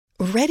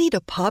Ready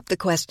to pop the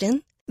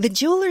question? The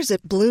jewelers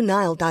at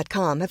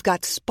BlueNile.com have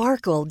got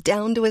sparkle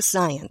down to a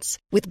science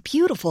with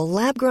beautiful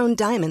lab-grown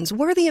diamonds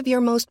worthy of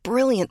your most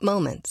brilliant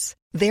moments.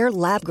 Their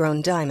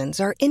lab-grown diamonds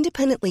are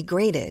independently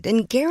graded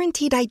and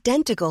guaranteed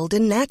identical to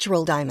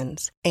natural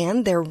diamonds,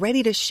 and they're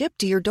ready to ship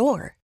to your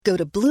door. Go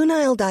to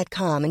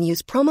BlueNile.com and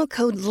use promo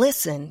code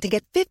LISTEN to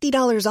get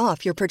 $50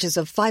 off your purchase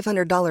of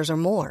 $500 or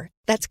more.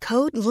 That's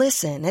code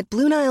LISTEN at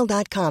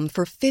BlueNile.com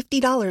for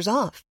 $50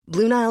 off.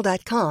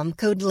 BlueNile.com,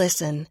 code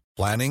LISTEN.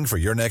 Planning for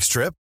your next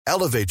trip?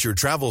 Elevate your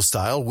travel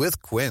style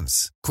with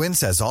Quince. Quince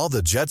has all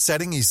the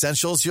jet-setting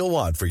essentials you'll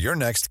want for your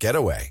next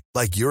getaway,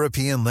 like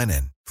European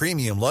linen,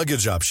 premium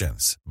luggage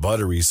options,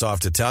 buttery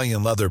soft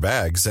Italian leather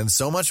bags, and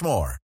so much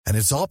more. And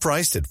it's all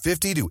priced at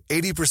 50 to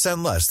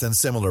 80% less than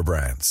similar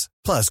brands.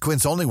 Plus,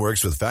 Quince only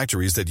works with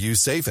factories that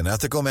use safe and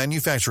ethical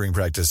manufacturing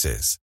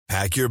practices.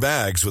 Pack your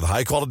bags with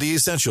high-quality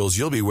essentials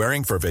you'll be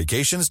wearing for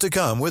vacations to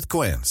come with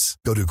Quince.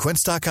 Go to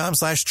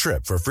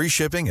quince.com/trip for free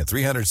shipping and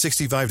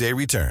 365-day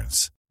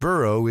returns.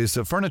 Burrow is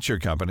a furniture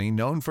company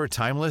known for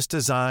timeless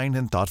design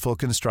and thoughtful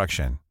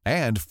construction,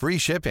 and free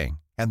shipping,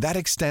 and that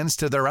extends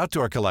to their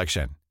outdoor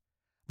collection.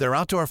 Their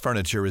outdoor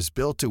furniture is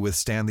built to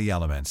withstand the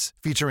elements,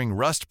 featuring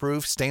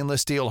rust-proof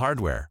stainless steel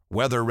hardware,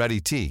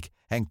 weather-ready teak,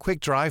 and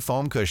quick-dry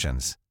foam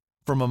cushions.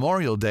 For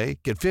Memorial Day,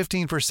 get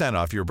 15%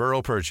 off your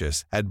Burrow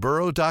purchase at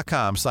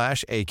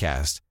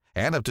burrow.com/ACAST,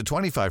 and up to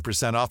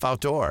 25% off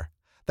outdoor.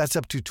 That's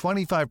up to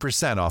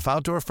 25% off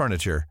outdoor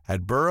furniture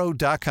at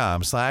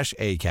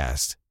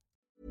burrow.com/ACAST.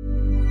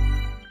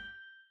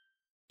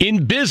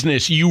 In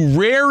business, you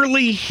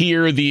rarely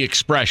hear the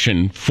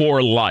expression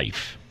 "for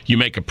life." You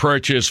make a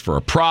purchase for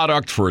a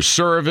product, for a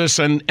service,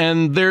 and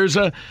there's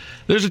a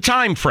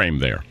time frame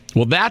there.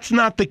 Well, that's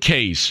not the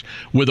case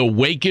with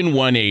Awaken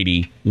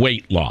 180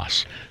 weight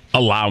loss.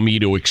 Allow me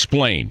to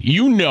explain.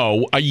 You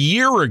know, a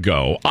year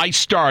ago, I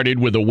started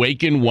with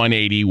Awaken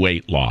 180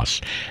 weight loss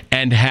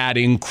and had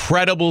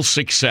incredible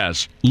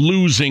success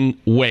losing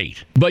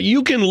weight. But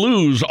you can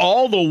lose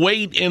all the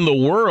weight in the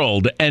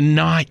world and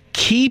not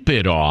keep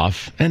it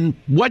off. And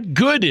what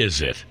good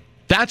is it?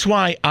 That's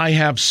why I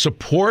have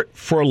support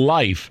for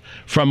life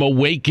from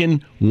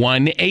Awaken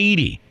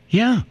 180.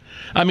 Yeah.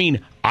 I mean,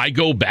 I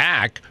go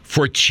back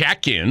for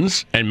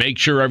check-ins and make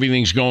sure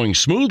everything's going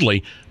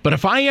smoothly. But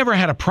if I ever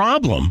had a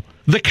problem,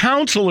 the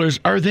counselors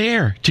are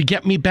there to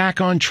get me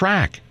back on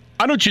track.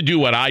 Why don't you do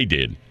what I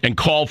did and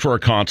call for a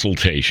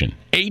consultation?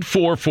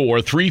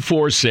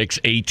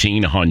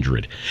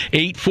 844-346-1800.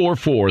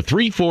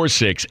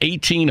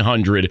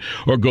 844-346-1800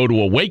 or go to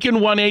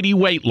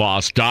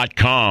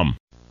awaken180weightloss.com.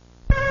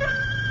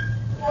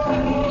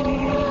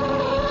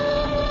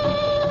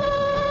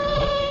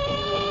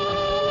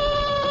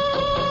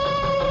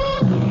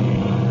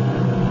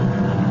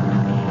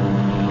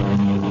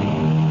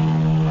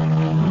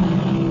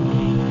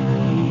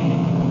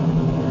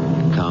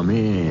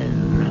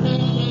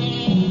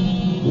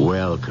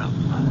 Welcome.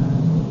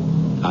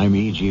 I'm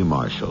E.G.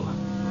 Marshall.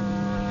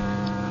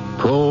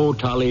 Pro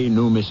tali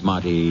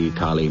numismati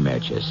kali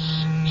meches,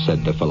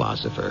 said the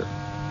philosopher.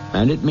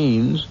 And it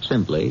means,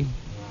 simply,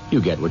 you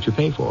get what you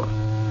pay for.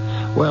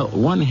 Well,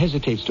 one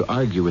hesitates to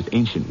argue with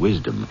ancient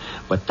wisdom,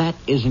 but that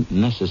isn't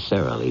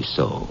necessarily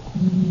so.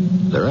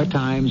 There are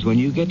times when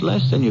you get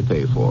less than you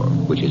pay for,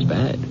 which is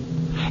bad.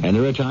 And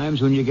there are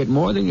times when you get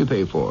more than you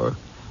pay for,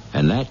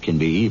 and that can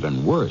be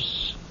even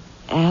worse.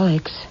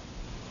 Alex.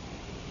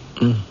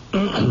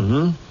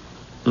 Oh.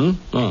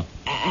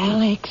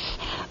 Alex,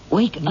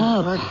 wake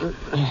up.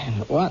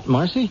 What,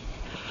 Marcy?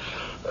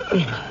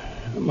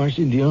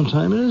 Marcy, do you know what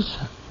time it is?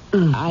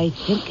 I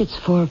think it's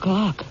 4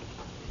 o'clock.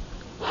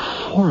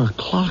 4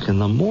 o'clock in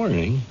the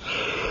morning?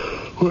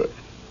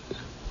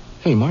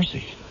 Hey,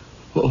 Marcy.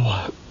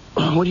 What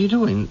are you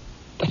doing?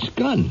 That's a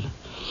gun.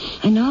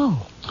 I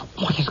know.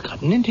 What has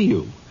gotten into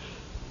you?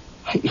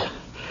 Hey,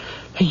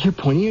 you're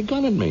pointing a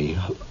gun at me.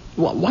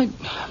 Why do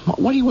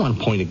you want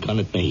to point a gun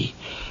at me?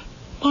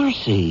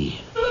 Marcy.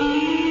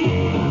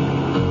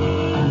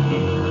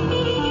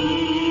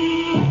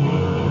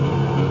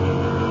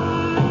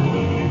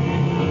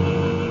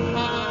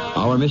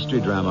 Our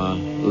mystery drama,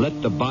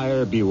 Let the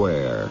Buyer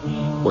Beware,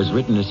 was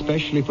written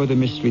especially for the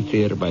Mystery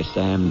Theater by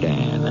Sam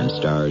Dan and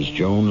stars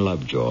Joan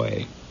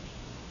Lovejoy.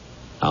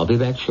 I'll be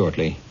back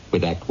shortly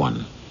with Act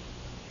One.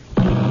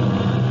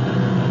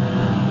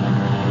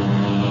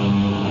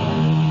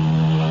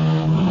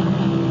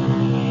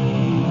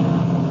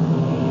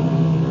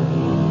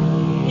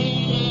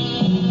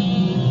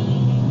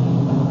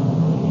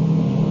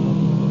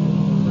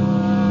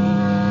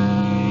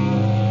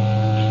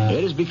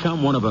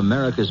 Become one of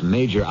America's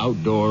major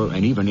outdoor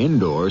and even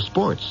indoor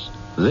sports.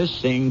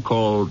 This thing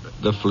called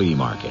the flea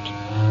market.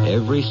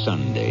 Every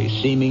Sunday,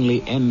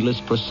 seemingly endless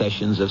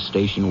processions of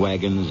station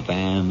wagons,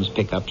 vans,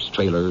 pickups,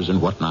 trailers,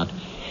 and whatnot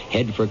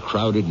head for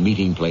crowded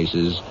meeting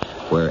places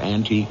where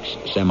antiques,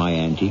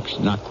 semi-antiques,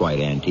 not quite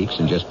antiques,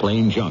 and just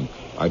plain junk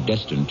are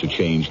destined to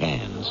change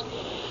hands.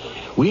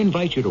 We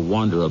invite you to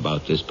wander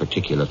about this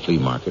particular flea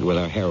market with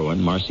our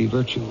heroine, Marcy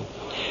Virtue.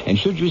 And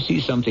should you see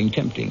something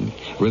tempting,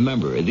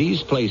 remember,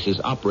 these places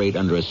operate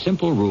under a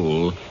simple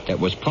rule that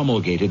was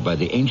promulgated by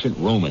the ancient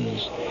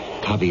Romans.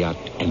 Caveat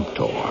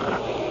emptor.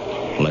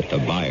 Let the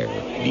buyer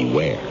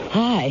beware.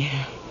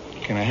 Hi.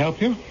 Can I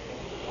help you?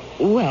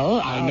 Well,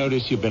 I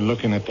notice you've been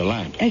looking at the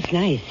lamp. It's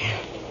nice.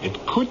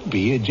 It could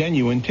be a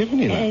genuine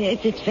Tiffany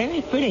lamp. It's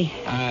very pretty.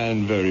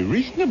 And very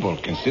reasonable,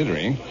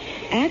 considering.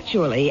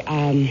 Actually,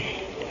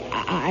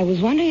 I was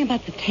wondering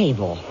about the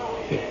table.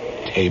 The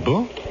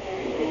table?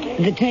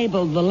 The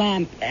table the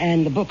lamp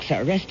and the books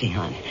are resting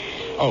on.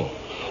 Oh,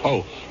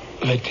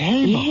 the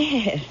table.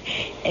 Yes.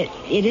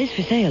 It is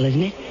for sale,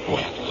 isn't it?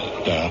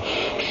 Well,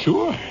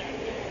 sure.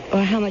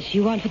 Or how much do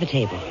you want for the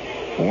table?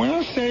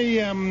 Well, say,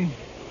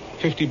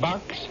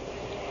 $50.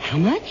 How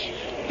much?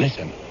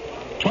 Listen,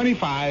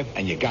 25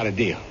 and you got a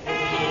deal.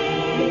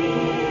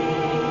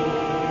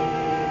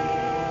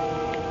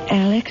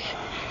 Alex?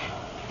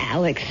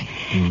 Alex,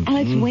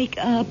 wake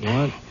up.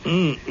 What?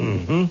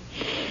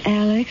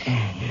 Alex?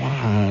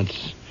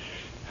 What?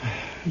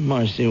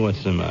 Marcy,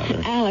 what's the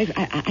matter? Alex,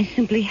 I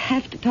simply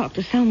have to talk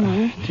to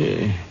someone.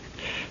 Do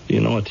you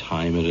know what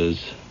time it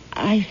is?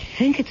 I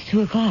think it's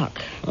 2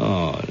 o'clock.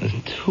 Oh,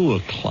 it's 2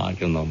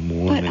 o'clock in the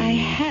morning. But I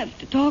have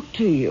to talk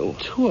to you.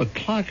 2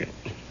 o'clock?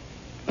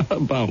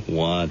 About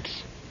what?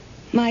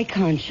 My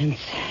conscience.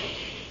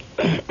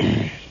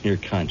 Your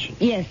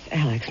conscience? Yes,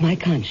 Alex, my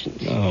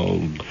conscience.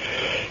 Oh,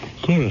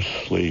 go to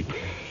sleep.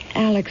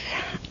 Alex,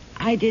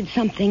 I did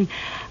something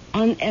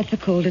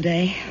unethical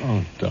today.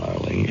 Oh,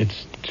 darling,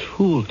 it's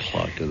 2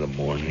 o'clock in the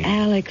morning.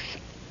 Alex,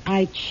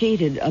 I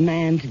cheated a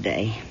man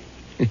today.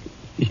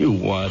 You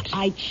what?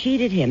 I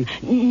cheated him,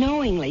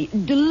 knowingly,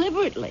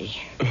 deliberately.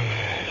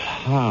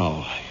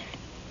 How?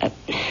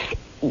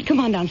 Come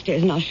on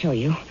downstairs and I'll show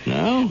you.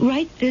 No?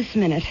 Right this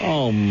minute.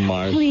 Oh,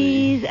 Marcy.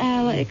 Please,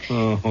 Alex.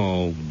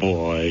 Oh,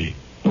 boy.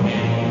 All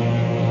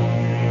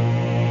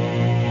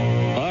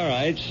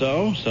right,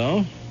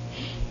 so?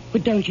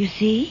 But don't you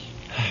see?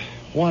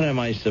 What am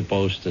I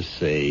supposed to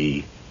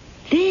say?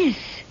 This.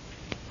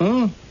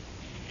 Huh?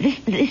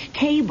 This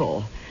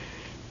table.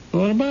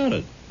 What about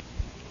it?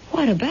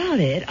 What about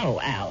it? Oh,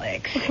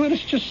 Alex. Well,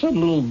 it's just some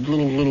little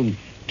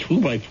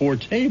 2x4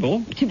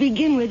 table. To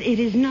begin with, it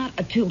is not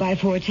a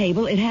 2x4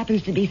 table. It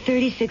happens to be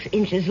 36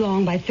 inches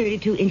long by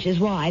 32 inches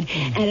wide,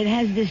 and it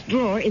has this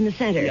drawer in the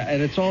center. Yeah,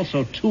 and it's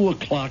also 2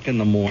 o'clock in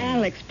the morning.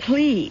 Alex,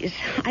 please.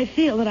 I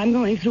feel that I'm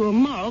going through a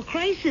moral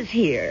crisis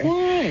here.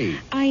 Why?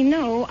 I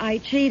know I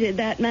cheated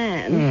that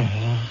man.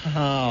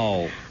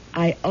 How?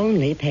 I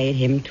only paid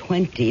him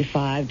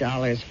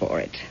 $25 for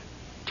it.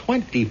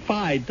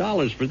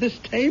 $25 for this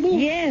table?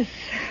 Yes.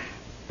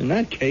 In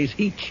that case,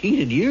 he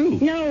cheated you.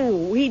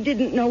 No, he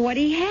didn't know what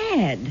he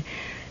had.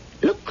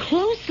 Look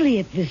closely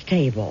at this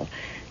table.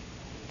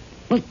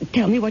 Well,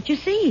 tell me what you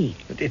see.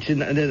 It's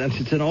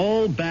an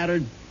old,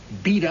 battered,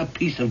 beat-up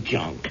piece of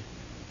junk.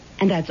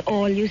 And that's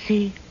all you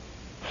see?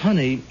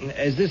 Honey,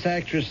 as this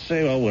actress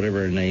say, well,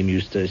 whatever her name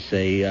used to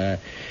say,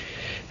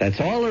 that's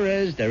all there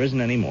is. There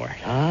isn't any more.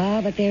 Ah,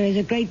 but there is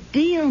a great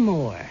deal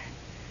more.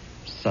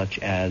 Such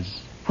as?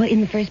 Well,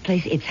 in the first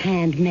place, it's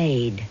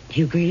handmade. Do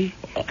you agree?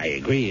 Well, I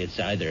agree. It's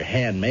either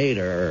handmade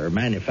or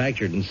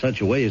manufactured in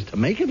such a way as to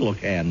make it look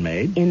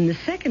handmade. In the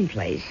second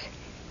place,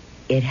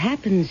 it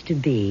happens to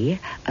be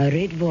a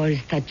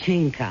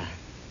Ridvorstachinka.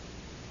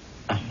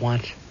 A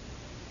what?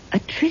 A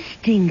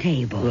trysting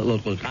table.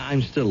 Look,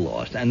 I'm still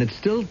lost. And it's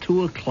still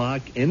 2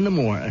 o'clock in the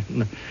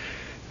morning.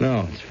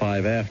 No, it's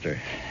 5 after.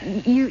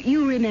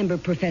 You remember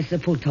Professor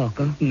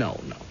Pultoko? No.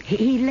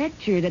 He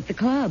lectured at the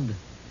club.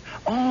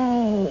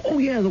 Oh,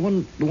 yeah, the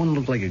one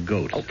looked like a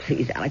goat. Oh,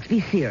 please, Alex,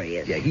 be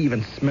serious. Yeah, he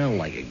even smelled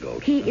like a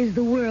goat. He is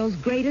the world's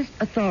greatest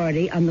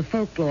authority on the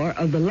folklore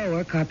of the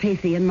lower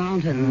Carpathian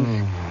Mountains.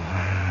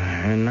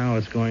 And now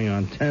it's going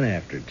on 10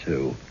 after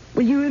 2.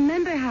 Well, you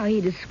remember how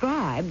he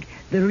described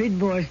the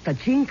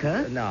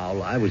Ridvorstachinka?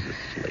 No, I was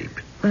asleep.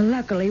 Well,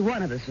 luckily,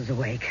 one of us was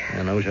awake.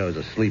 And I wish I was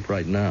asleep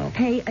right now.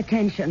 Pay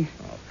attention.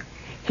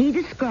 He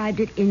described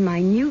it in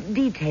minute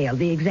detail,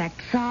 the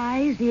exact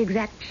size, the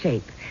exact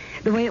shape,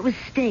 the way it was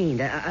stained,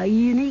 a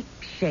unique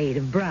shade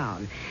of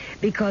brown,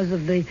 because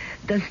of the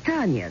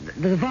dastanya,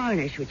 the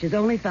varnish, which is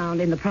only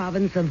found in the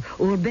province of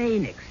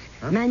Urbanix,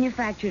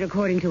 manufactured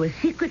according to a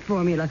secret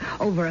formula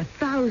over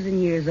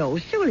 1,000 years old.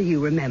 Surely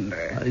you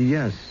remember.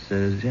 Yes,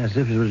 if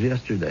it was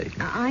yesterday.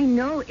 I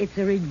know it's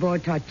a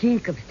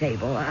Ridvorstachinka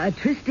table, a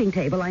trysting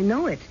table. I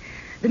know it.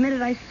 The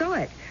minute I saw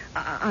it,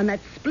 on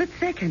that split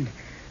second,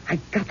 I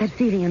got that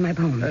feeling in my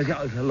bones.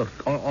 Look,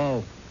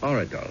 all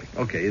right, darling.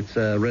 Okay, it's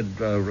red,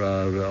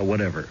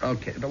 whatever.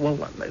 Okay, well,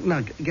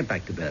 now get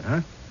back to bed,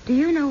 huh? Do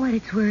you know what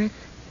it's worth?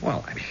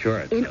 Well, I'm sure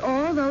it's... In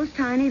all those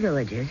tiny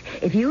villages,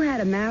 if you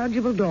had a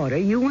marriageable daughter,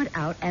 you went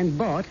out and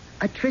bought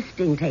a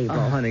trysting table.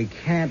 Oh, honey,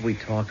 can't we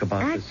talk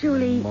about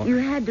Actually, this? you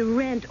had to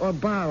rent or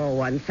borrow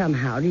one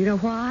somehow. Do you know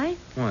why?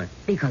 Why?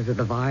 Because of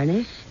the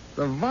varnish.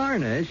 The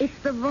varnish? It's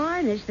the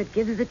varnish that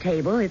gives the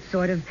table its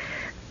sort of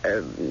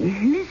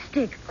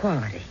mystic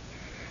quality.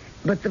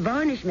 But the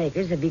varnish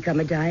makers have become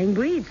a dying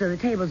breed, so the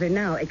tables are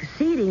now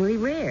exceedingly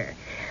rare.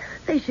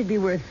 They should be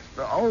worth,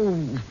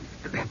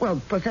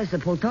 well, Professor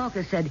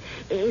Poltalka said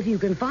if you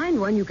can find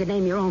one, you can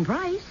name your own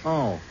price.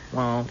 Oh,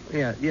 well,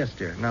 yeah, yes,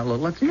 dear. Now,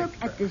 let's Look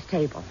at this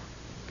table.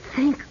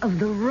 Think of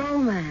the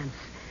romance.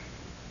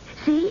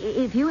 See,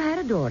 if you had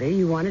a daughter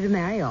you wanted to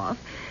marry off,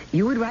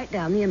 you would write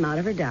down the amount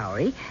of her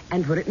dowry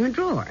and put it in a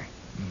drawer.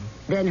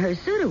 Mm-hmm. Then her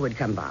suitor would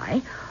come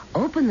by,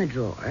 open the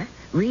drawer,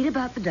 read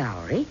about the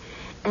dowry,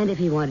 and if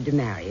he wanted to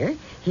marry her,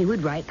 he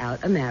would write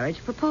out a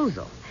marriage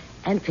proposal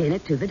and pin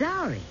it to the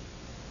dowry.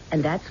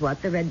 And that's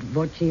what the red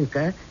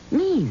Vorchinka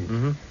means.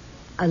 Mm-hmm.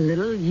 A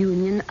little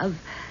union of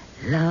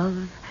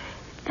love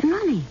and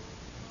money.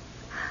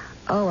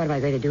 Oh, what am I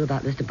going to do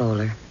about Mr.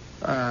 Bowler?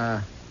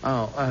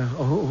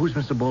 Who's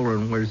Mr. Bowler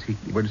and where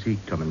does he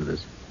come into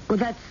this? Well,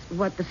 that's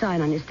what the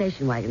sign on your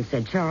station wagon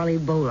said. Charlie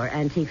Bowler,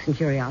 Antiques and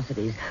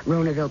Curiosities,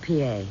 Ronaville,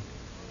 PA.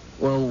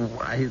 Well,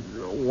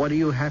 what do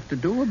you have to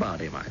do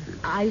about him?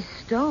 I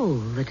stole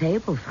the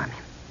table from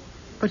him.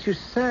 But you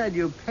said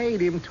you paid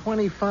him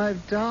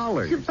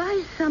 $25. To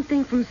buy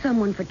something from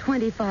someone for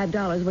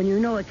 $25 when you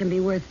know it can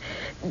be worth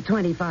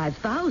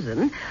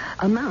 $25,000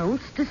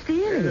 amounts to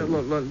stealing.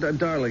 Look,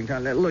 darling,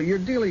 look, you're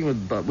dealing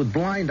with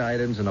blind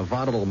items in a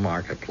volatile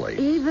marketplace.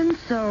 Even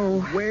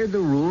so. Where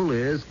the rule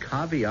is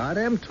caveat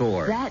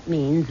emptor. That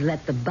means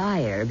let the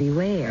buyer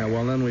beware. Yeah,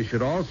 well, then we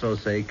should also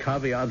say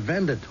caveat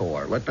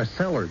venditor. Let the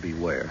seller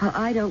beware. Well,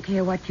 I don't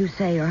care what you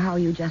say or how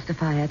you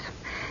justify it.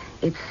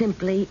 It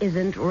simply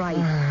isn't right.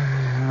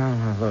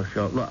 Look,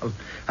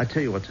 I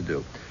tell you what to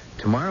do.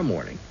 Tomorrow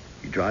morning,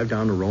 you drive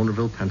down to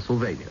Ronaville,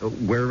 Pennsylvania,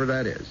 wherever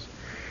that is,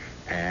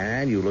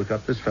 and you look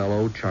up this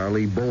fellow,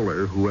 Charlie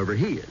Bowler, whoever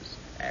he is,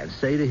 and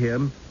say to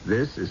him,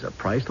 this is a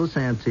priceless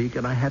antique,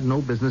 and I had no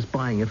business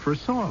buying it for a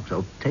song,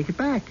 so take it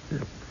back.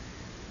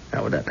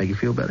 Now, would that make you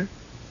feel better?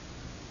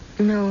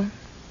 No.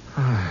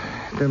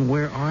 Then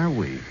where are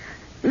we?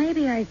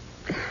 Maybe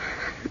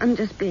I'm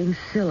just being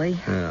silly.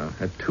 Yeah,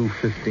 at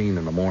 2:15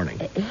 in the morning.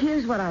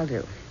 Here's what I'll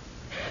do.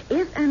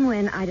 If and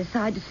when I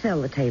decide to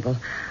sell the table,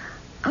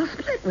 I'll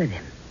split with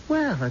him.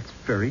 Well, that's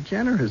very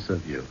generous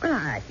of you. Well,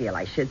 I feel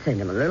I should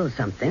send him a little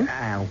something.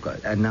 Oh,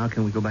 good. And now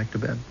can we go back to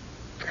bed?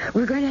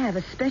 We're going to have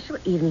a special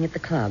evening at the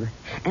club,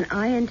 and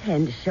I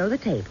intend to show the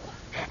table.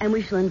 And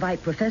we shall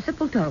invite Professor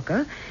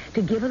Poltalka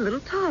to give a little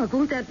talk.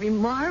 Won't that be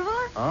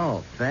marvelous?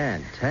 Oh,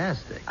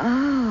 fantastic.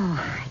 Oh,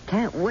 I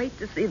can't wait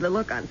to see the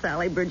look on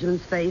Sally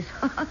Bridgman's face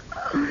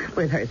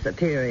with her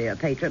superior,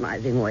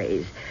 patronizing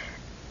ways.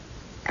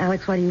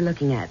 Alex, what are you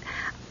looking at?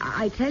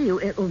 I tell you,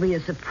 it will be a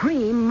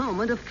supreme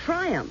moment of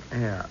triumph.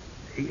 Yeah.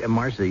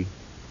 Marcy,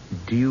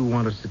 do you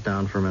want to sit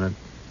down for a minute?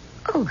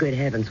 Oh, good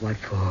heavens, what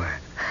for?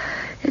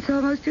 It's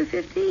almost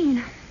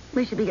 2:15.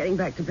 We should be getting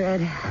back to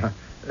bed.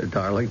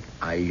 Darling,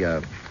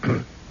 I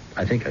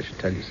think I should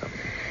tell you something.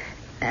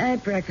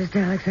 At breakfast,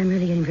 Alex, I'm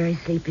really getting very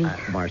sleepy.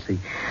 Marcy?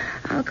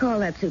 I'll call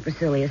that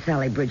supercilious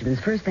Sally Bridgman's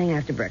first thing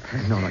after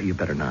breakfast. No, you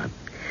better not.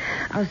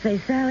 I'll say,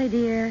 Sally,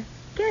 dear,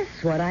 guess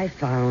what I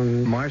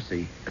found?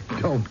 Marcy,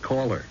 don't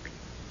call her.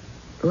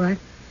 What?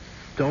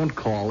 Don't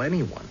call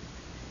anyone.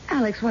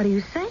 Alex, what are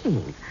you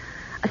saying?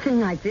 A thing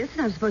like this,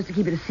 and I'm supposed to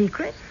keep it a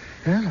secret?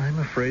 Well, I'm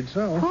afraid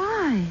so.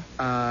 Why?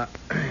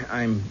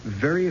 I'm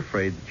very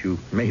afraid that you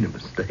made a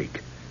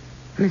mistake.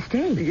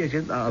 Mistake? Yes,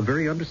 a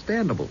very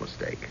understandable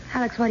mistake.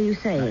 Alex, what are you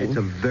saying? It's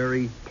a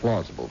very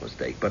plausible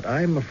mistake, but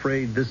I'm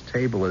afraid this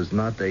table is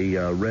not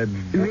a red...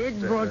 Red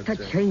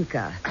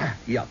Vortachenka.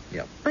 Yep.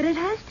 But it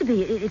has to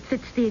be. It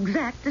fits the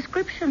exact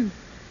description.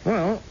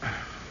 Well...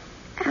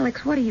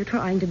 Alex, what are you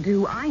trying to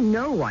do? I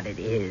know what it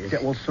is.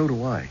 Yeah, well, so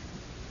do I.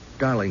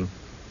 Darling,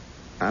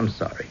 I'm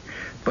sorry,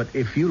 but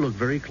if you look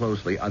very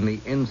closely on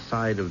the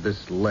inside of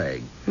this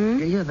leg...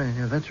 Yeah,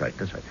 that's right.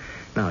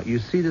 Now, you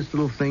see this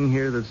little thing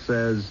here that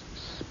says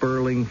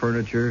Sperling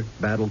Furniture,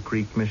 Battle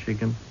Creek,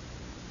 Michigan?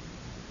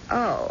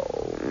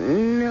 Oh,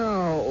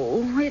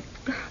 no.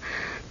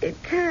 It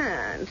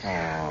can't.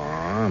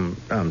 Oh,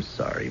 I'm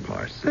sorry,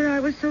 Marcy. But I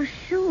was so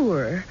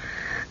sure.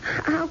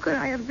 How could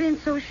I have been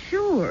so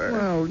sure?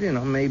 Well,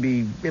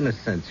 maybe in a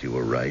sense you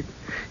were right.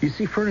 You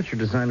see, furniture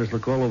designers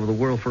look all over the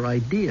world for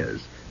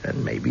ideas.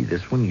 And maybe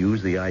this one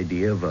used the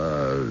idea of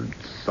a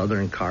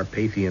Southern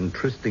Carpathian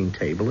trysting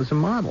table as a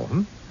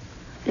model,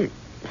 It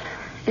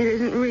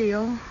isn't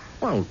real.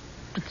 Well,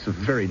 it's a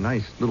very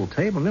nice little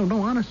table.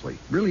 No, honestly.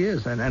 It really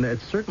is. And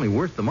it's certainly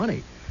worth the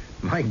money.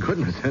 My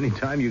goodness, any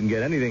time you can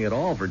get anything at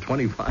all for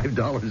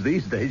 $25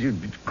 these days,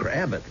 you'd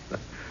grab it.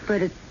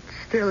 But it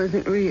still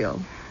isn't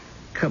real.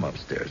 Come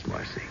upstairs,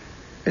 Marcy.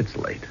 It's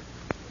late.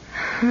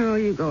 Oh,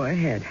 you go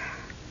ahead.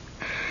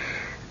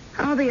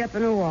 I'll be up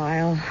in a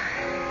while.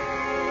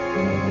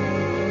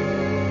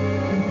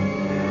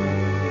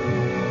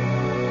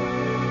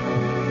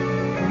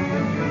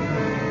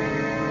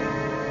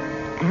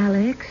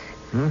 Alex?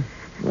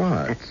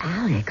 What?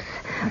 Alex,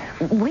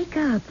 wake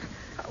up.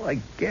 Oh,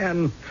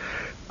 again.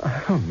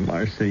 Oh,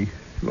 Marcy.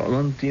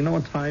 Well, do you know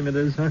what time it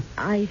is, huh?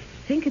 I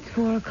think it's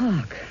 4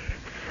 o'clock.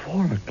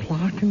 4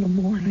 o'clock in the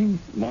morning?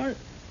 Marcy.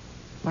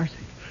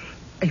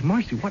 Hey,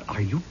 Marcy, what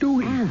are you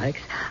doing? Alex,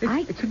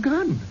 It's a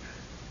gun.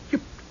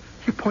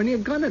 You're pointing a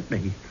gun at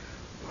me.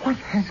 What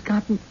has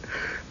gotten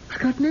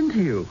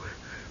into you?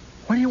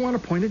 Why do you want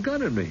to point a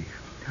gun at me?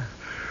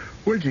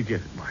 Where'd you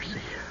get it, Marcy?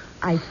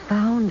 I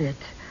found it.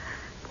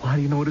 Well, how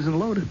do you know it isn't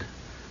loaded?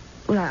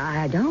 Well,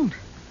 I don't.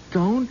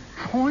 Don't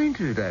point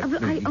it at me.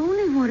 I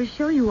only want to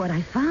show you what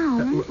I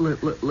found.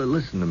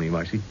 Listen to me,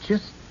 Marcy.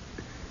 Just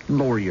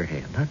lower your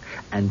hand, huh?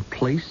 And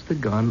place the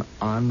gun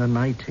on the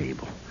night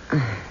table.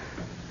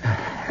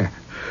 Yeah,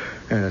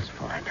 that's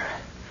fine.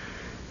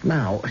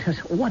 Now,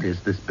 what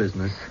is this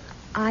business?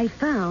 I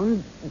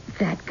found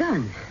that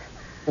gun.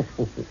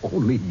 Oh,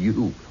 only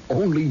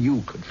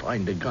you could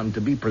find a gun.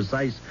 To be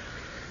precise,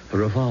 a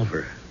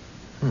revolver.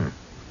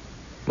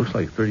 Looks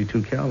like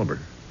 32 caliber.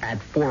 At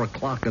 4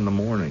 o'clock in the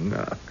morning.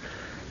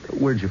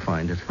 Where'd you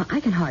find it? Well, I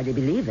can hardly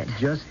believe it.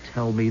 Just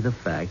tell me the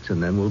facts,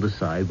 and then we'll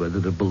decide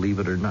whether to believe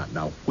it or not.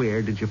 Now,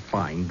 where did you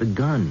find the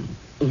gun?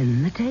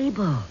 In the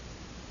table.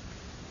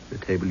 The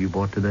table you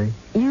bought today?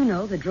 You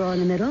know, the drawer in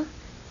the middle.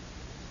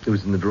 It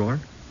was in the drawer?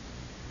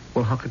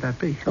 Well, how could that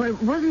be? Well,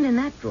 it wasn't in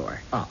that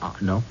drawer.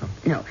 No.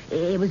 No,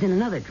 it was in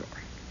another drawer.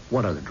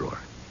 What other drawer?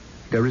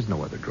 There is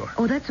no other drawer.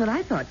 Oh, that's what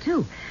I thought,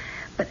 too.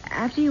 But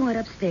after you went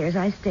upstairs,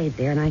 I stayed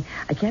there, and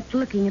I kept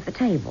looking at the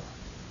table.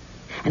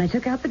 And I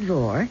took out the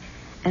drawer,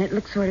 and it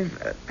looked sort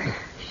of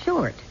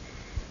short.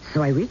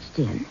 So I reached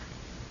in,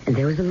 and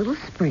there was a little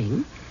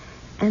spring,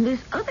 and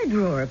this other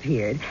drawer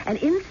appeared, and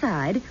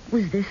inside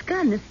was this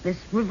gun, this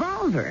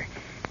revolver.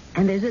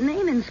 And there's a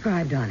name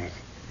inscribed on it.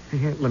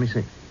 Here, let me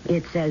see.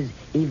 It says,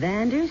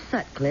 Evander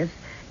Sutcliffe,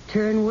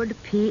 Turnwood,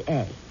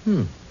 P.A.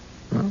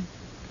 Well,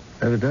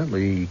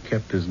 evidently he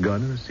kept his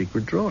gun in a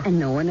secret drawer. And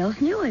no one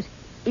else knew it,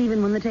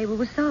 even when the table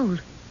was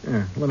sold.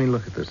 Yeah, let me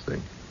look at this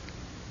thing.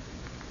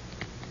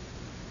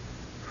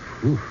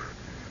 Whew.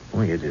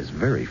 Boy, it is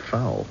very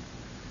foul.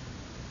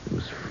 It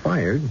was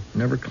fired,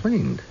 never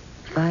cleaned.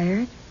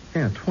 Fired?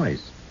 Yeah,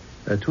 twice.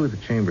 2 of the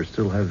chambers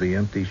still have the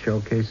empty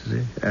shell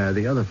cases.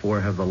 The other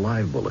 4 have the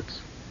live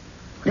bullets.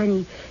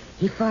 Then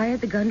he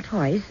fired the gun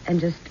twice and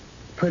just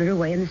put it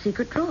away in the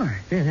secret drawer.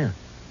 Yeah.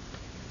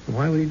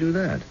 Why would he do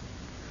that?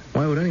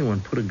 Why would anyone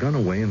put a gun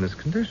away in this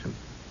condition?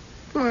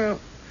 Well,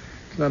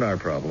 it's not our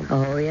problem.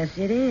 Oh, yes,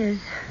 it is.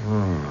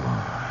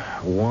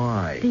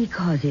 Why?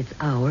 Because it's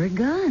our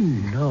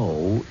gun.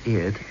 No,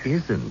 it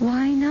isn't.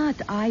 Why not?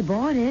 I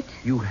bought it.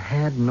 You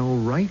had no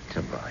right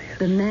to buy it.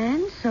 The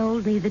man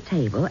sold me the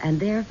table, and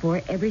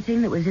therefore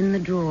everything that was in the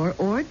drawer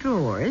or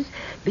drawers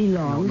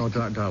belongs... No,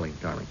 darling.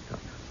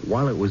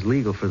 While it was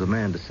legal for the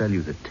man to sell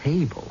you the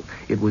table,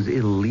 it was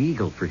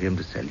illegal for him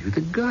to sell you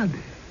the gun.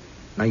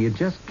 Now, you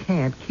just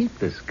can't keep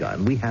this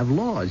gun. We have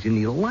laws. You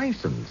need a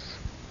license.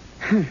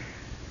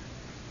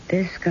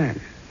 This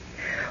gun.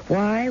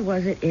 Why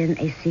was it in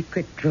a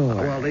secret drawer?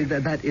 Well,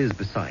 that is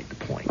beside the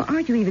point. Well,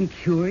 aren't you even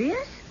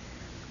curious?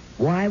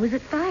 Why was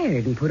it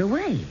fired and put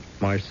away?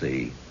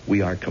 Marcy,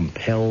 we are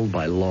compelled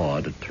by law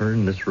to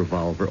turn this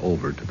revolver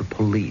over to the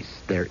police.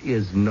 There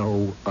is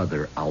no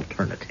other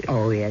alternative.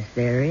 Oh, yes,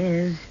 there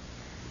is.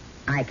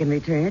 I can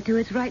return it to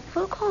its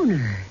rightful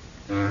owner.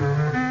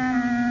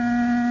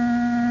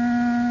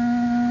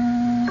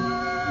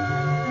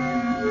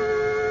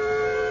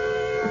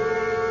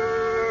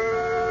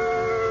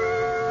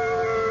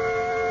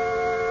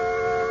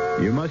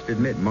 You must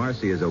admit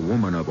Marcy is a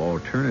woman of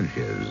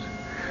alternatives.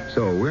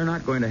 So we're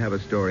not going to have a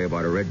story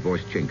about a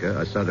red-voiced chinka,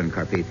 a southern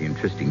Carpathian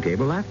twisting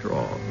table after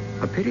all.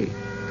 A pity.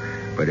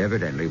 But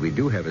evidently we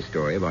do have a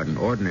story about an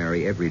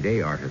ordinary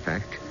everyday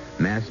artifact,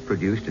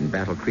 mass-produced in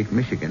Battle Creek,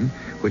 Michigan,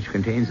 which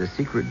contains a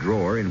secret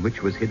drawer in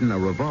which was hidden a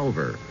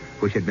revolver,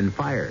 which had been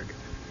fired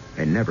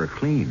and never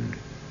cleaned.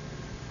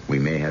 We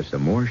may have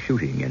some more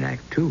shooting in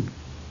Act 2.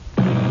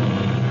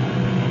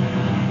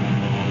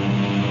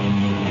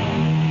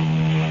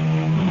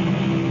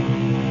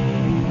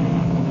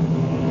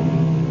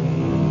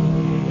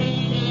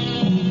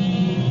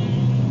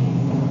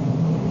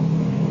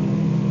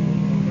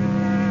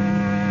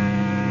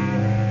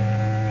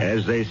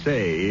 As they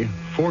say,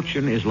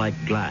 fortune is like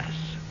glass.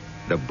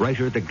 The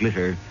brighter the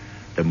glitter,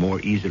 the more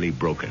easily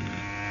broken.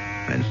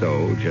 And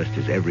so, just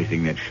as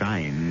everything that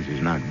shines is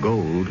not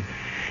gold,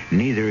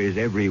 neither is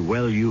every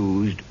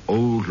well-used,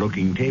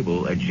 old-looking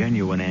table a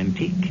genuine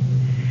antique.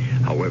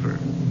 However,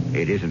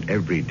 it isn't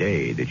every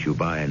day that you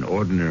buy an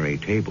ordinary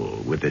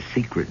table with a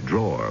secret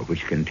drawer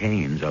which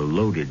contains a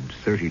loaded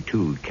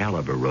 .32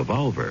 caliber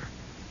revolver.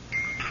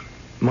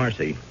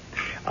 Marcy,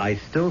 I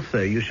still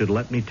say you should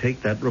let me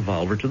take that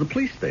revolver to the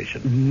police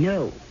station.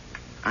 No.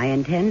 I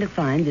intend to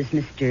find this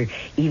Mr.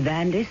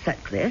 Evander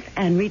Sutcliffe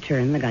and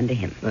return the gun to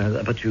him.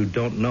 But you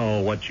don't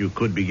know what you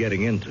could be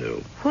getting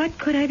into. What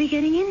could I be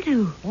getting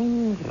into?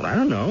 Oh, I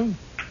don't know.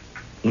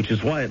 Which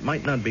is why it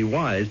might not be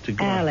wise to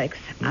go... Alex,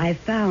 I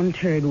found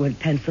Turnwood,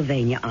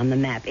 Pennsylvania on the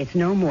map. It's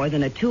no more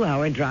than a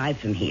 2-hour drive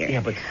from here.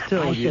 Yeah, but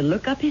still... I shall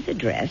look up his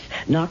address,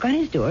 knock on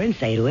his door, and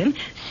say to him,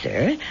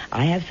 "Sir,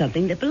 I have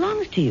something that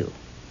belongs to you."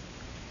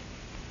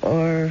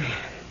 Or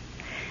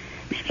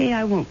maybe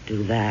I won't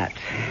do that.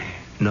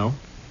 No?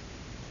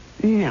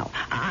 No.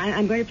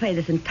 I'm going to play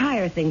this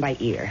entire thing by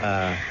ear.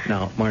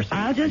 Now, Marcy...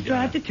 I'll just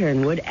drive to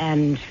Turnwood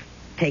and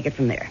take it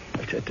from there.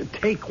 To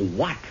take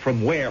what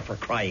from where, for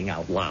crying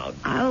out loud?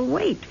 I'll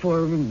wait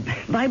for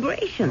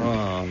vibrations.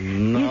 Oh,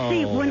 no. You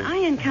see, when I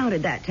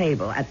encountered that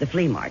table at the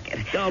flea market...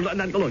 No,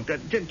 look,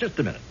 just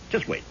a minute.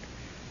 Just wait.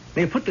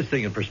 Now, put this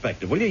thing in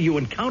perspective, will you? You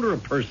encounter a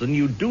person,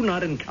 you do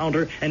not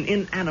encounter an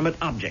inanimate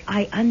object.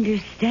 I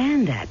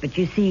understand that, but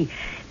you see,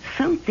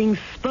 something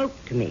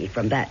spoke to me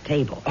from that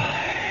table.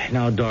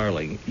 Now,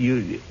 darling,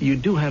 you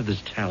do have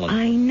this talent.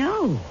 I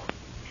know.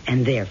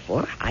 And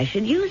therefore, I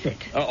should use it.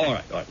 All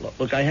right.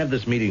 Look, I have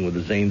this meeting with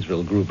the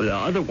Zanesville group.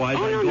 Otherwise,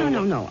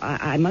 No.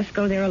 I must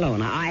go there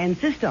alone. I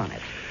insist on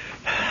it.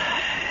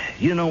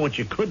 You know what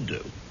you could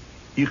do?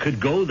 You could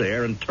go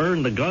there and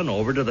turn the gun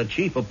over to the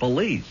chief of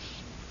police.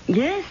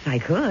 Yes, I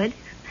could.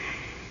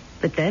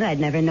 But then I'd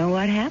never know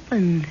what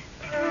happened.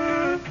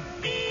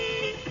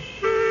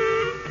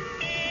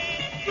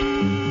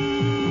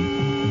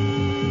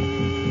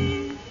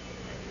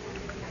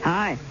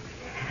 Hi.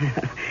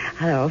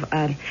 Hello.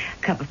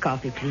 Cup of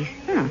coffee, please.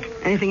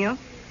 Anything else?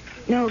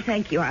 No,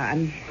 thank you.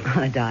 I'm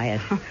on a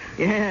diet.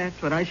 Yeah,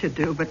 that's what I should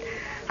do, but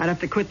I'd have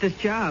to quit this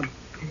job.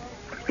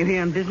 You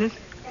here on business?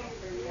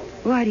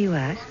 Why do you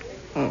ask?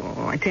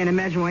 Oh, I can't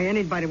imagine why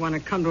anybody want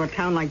to come to a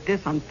town like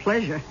this on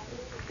pleasure.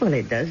 Well,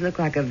 it does look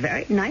like a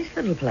very nice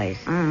little place.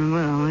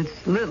 Well,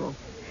 it's little.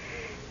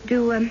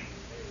 Do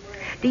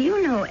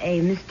you know a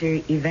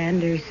Mr.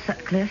 Evander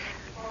Sutcliffe?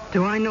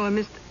 Do I know a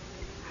Mr...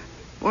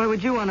 Why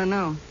would you want to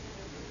know?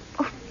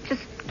 Oh,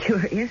 just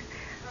curious.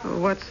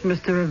 What's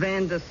Mr.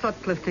 Evander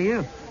Sutcliffe to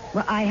you?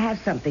 Well, I have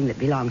something that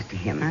belongs to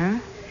him. Huh?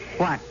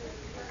 What?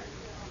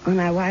 Well,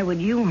 now, why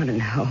would you want to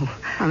know?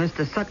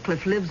 Mr.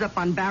 Sutcliffe lives up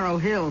on Barrow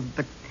Hill,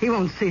 but he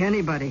won't see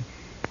anybody.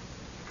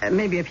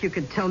 Maybe if you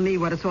could tell me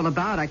what it's all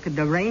about, I could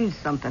arrange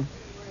something.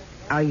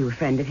 Are you a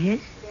friend of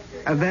his?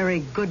 A very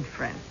good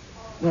friend.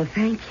 Well,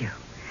 thank you.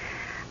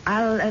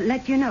 I'll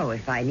let you know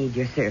if I need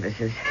your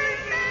services.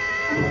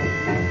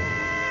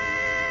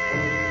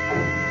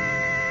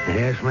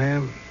 Yes,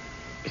 ma'am?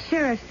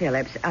 Sheriff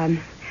Phillips, I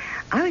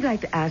would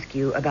like to ask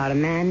you about a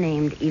man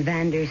named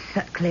Evander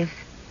Sutcliffe.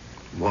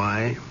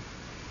 Why?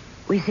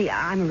 We see,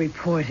 I'm a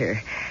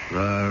reporter.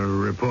 A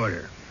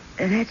reporter?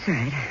 That's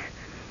right.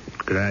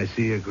 Could I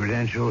see your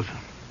credentials?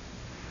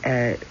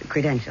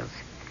 Credentials?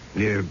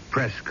 Your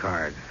press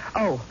card.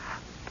 I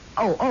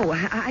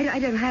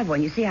don't have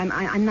one. You see,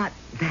 I'm not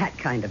that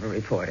kind of a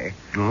reporter.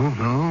 Oh,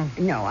 no?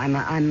 No,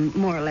 I'm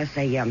more or less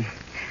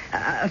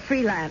a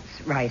freelance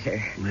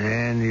writer.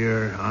 And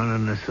you're on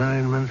an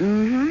assignment?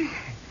 Mm-hmm.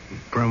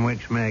 From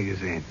which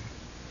magazine?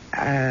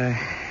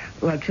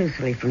 Well,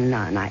 truthfully, from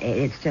none.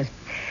 It's just...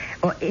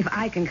 Well, if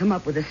I can come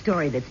up with a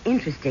story that's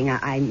interesting,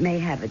 I may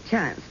have a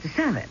chance to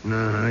sell it.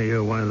 No,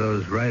 you're one of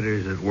those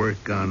writers that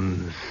work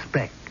on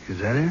spec. Is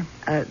that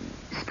it?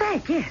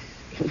 Spec, yes.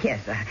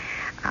 Yes,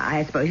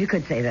 I suppose you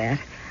could say that.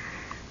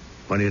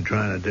 What are you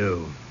trying to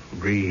do?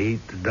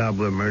 Reheat the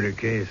Dobler murder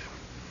case?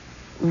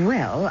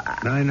 Well,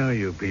 I know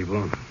you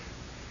people.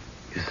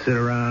 You sit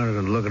around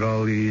and look at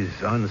all these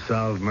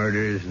unsolved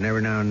murders, and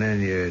every now and then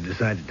you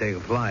decide to take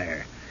a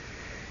flyer.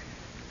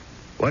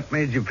 What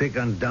made you pick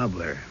on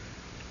Dobler?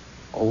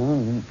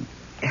 Oh,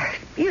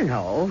 you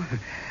know.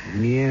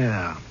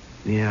 Yeah,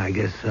 I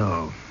guess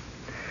so.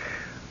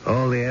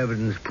 All the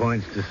evidence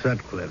points to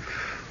Sutcliffe.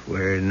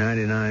 We're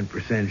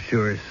 99%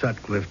 sure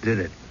Sutcliffe did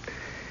it.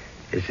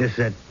 It's just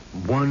that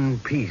one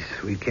piece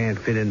we can't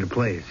fit into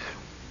place.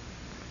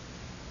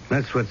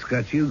 That's what's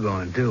got you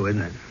going, too,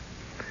 isn't it?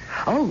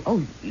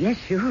 Oh, yes,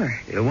 sure.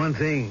 Yeah, one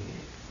thing,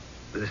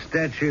 the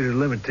statute of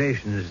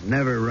limitations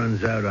never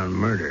runs out on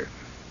murder.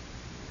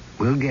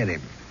 We'll get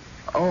him.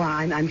 Oh,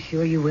 I'm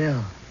sure you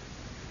will.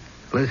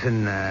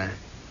 Listen,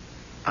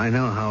 I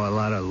know how a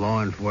lot of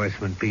law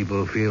enforcement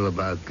people feel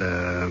about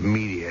the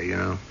media, you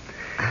know.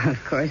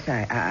 Of course,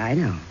 I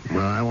know.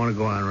 Well, I want to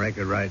go on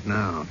record right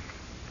now.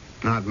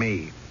 Not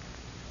me.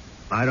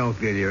 I don't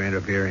feel you're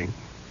interfering.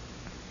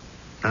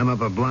 I'm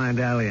up a blind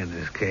alley in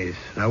this case.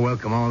 I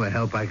welcome all the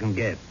help I can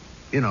get.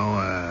 You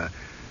know,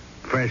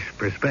 fresh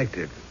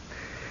perspective.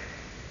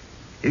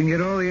 You can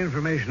get all the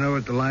information over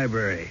at the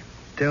library.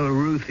 Tell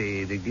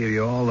Ruthie to give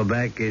you all the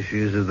back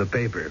issues of the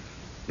paper.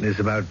 It's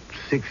about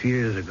 6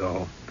 years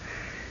ago.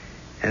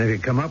 And if you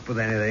come up with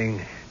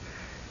anything,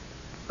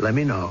 let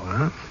me know,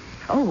 huh?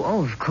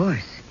 Oh, of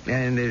course.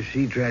 And if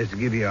she tries to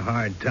give you a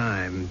hard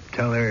time,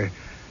 tell her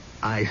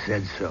I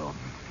said so.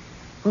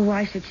 Well,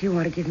 why should she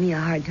want to give me a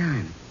hard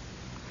time?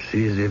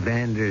 She's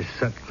Evander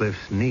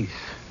Sutcliffe's niece.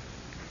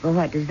 Well,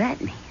 what does that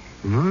mean?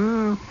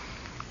 Well,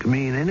 it can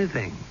mean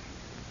anything.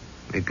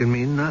 It can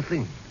mean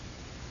nothing.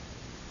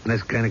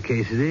 That's the kind of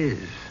case it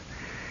is.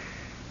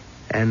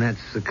 And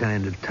that's the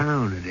kind of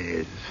town it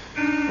is.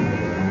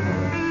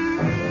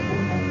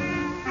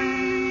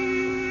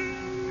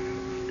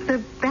 The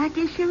back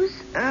issues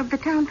of the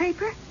town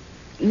paper?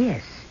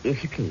 Yes,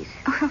 if you please.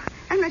 Oh,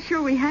 I'm not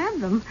sure we have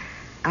them.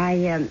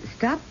 I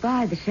stopped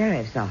by the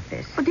sheriff's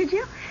office. Oh, did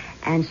you?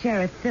 And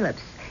Sheriff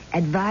Phillips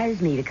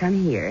advised me to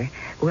come here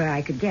where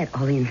I could get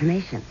all the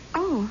information.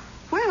 Oh,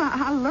 well,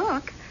 I'll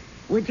look.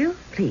 Would you,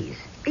 please?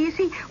 You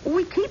see,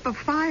 we keep a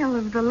file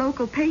of the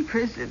local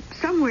papers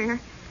somewhere.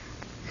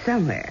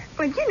 Somewhere?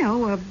 Well, you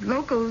know, a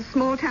local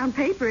small-town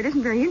paper. It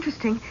isn't very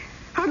interesting.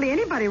 Hardly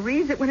anybody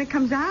reads it when it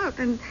comes out,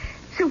 and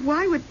so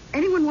why would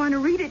anyone want to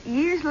read it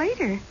years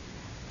later?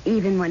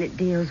 Even when it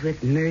deals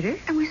with murder?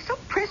 And we're so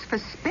pressed for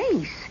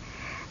space.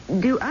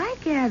 Do I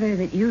gather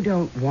that you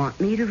don't want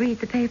me to read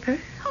the paper?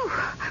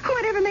 Oh,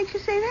 whatever makes you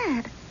say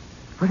that?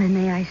 Well, then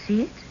may I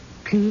see it,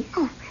 please?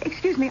 Oh,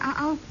 excuse me.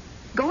 I'll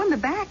go in the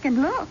back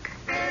and look.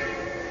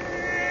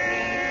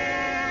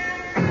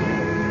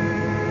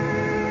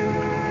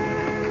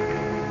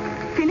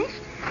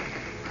 Finished?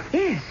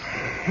 Yes,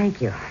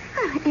 thank you.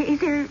 Is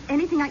there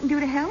anything I can do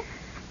to help?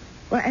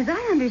 Well, as I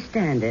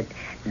understand it,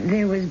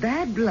 there was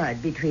bad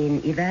blood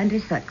between Evander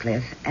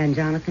Sutcliffe and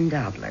Jonathan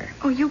Dobler.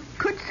 Oh, you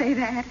could say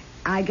that.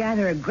 I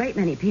gather a great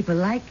many people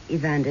like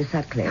Evander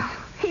Sutcliffe.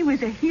 Oh, he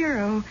was a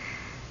hero.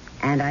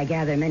 And I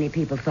gather many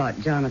people thought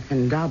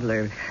Jonathan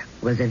Dobler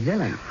was a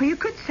villain. Well, you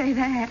could say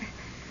that.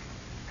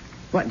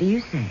 What do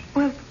you say?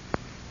 Well,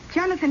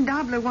 Jonathan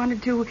Dobler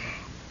wanted to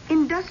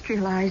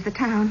industrialize the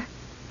town.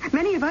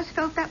 Many of us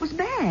felt that was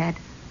bad.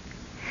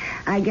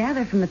 I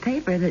gather from the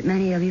paper that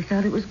many of you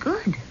felt it was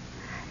good.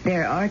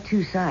 There are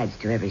two sides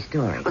to every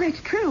story. Well,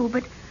 that's true,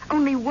 but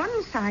only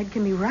one side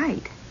can be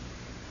right.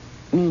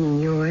 Meaning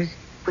yours?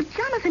 But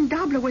Jonathan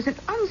Dobler was an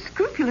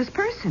unscrupulous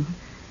person.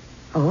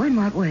 Oh, in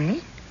what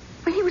way?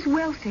 Well, he was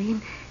wealthy,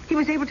 and he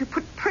was able to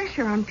put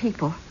pressure on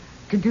people.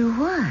 To do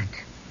what?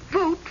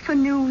 Vote for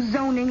new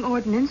zoning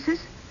ordinances.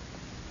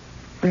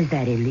 Was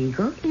that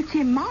illegal? It's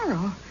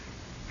immoral.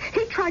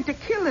 He tried to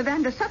kill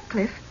Evander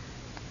Sutcliffe.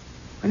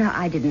 Well, now,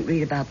 I didn't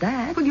read about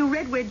that. Well, you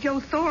read where Joe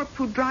Thorpe,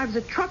 who drives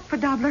a truck for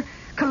Dobler,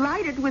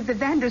 collided with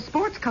Evander's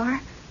sports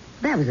car.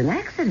 That was an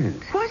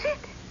accident. Was it?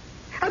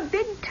 A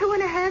big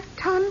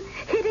 2.5-ton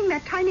hitting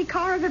that tiny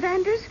car of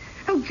Evander's?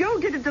 Oh, Joe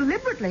did it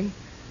deliberately.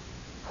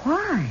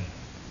 Why?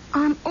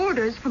 On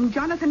orders from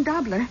Jonathan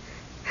Dobler.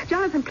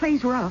 Jonathan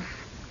plays rough.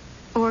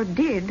 Or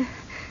did.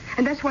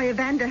 And that's why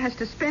Evander has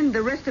to spend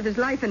the rest of his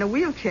life in a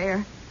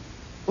wheelchair.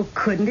 Well,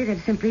 couldn't it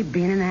have simply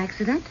been an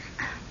accident?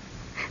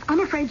 I'm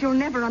afraid you'll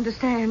never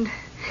understand.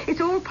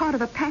 It's all part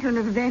of a pattern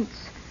of events.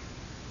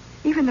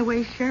 Even the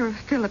way Sheriff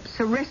Phillips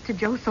arrested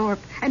Joe Thorpe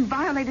and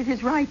violated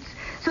his rights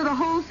so the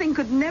whole thing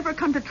could never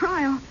come to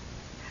trial.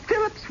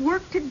 Phillips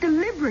worked it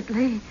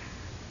deliberately.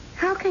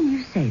 How can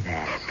you say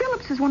that?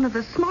 Phillips is one of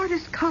the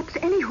smartest cops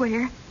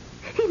anywhere.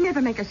 He'd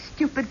never make a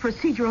stupid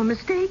procedural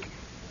mistake.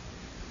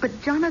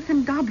 But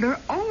Jonathan Dobler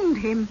owned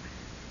him.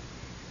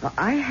 Well,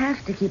 I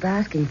have to keep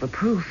asking for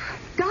proof.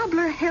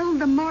 Dobler held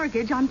the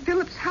mortgage on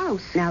Phillips'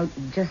 house. Now,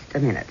 just a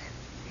minute.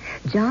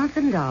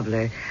 Jonathan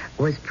Dobler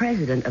was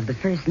president of the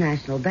First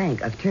National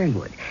Bank of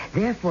Turnwood.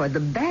 Therefore, the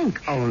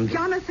bank owned...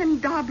 Jonathan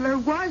Dobler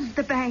was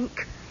the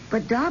bank.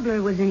 But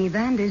Dobler was in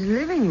Evander's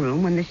living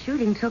room when the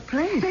shooting took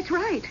place. That's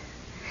right.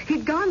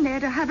 He'd gone there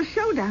to have a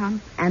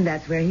showdown. And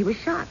that's where he was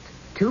shot.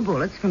 2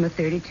 bullets from a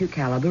 .32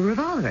 caliber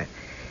revolver.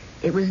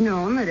 It was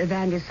known that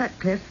Evander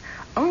Sutcliffe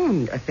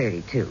owned a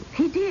 .32.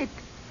 He did.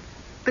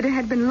 But it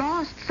had been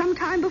lost some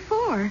time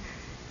before.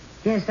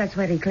 Yes, that's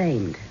what he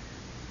claimed.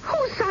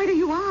 Whose side are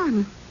you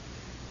on?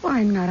 Well,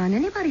 I'm not on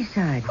anybody's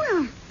side.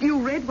 Well, you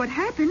read what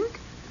happened.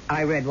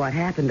 I read what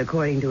happened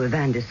according to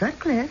Evander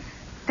Sutcliffe.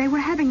 They were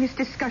having this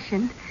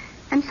discussion,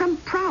 and some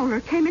prowler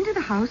came into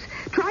the house,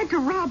 tried to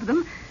rob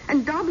them,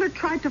 and Dobler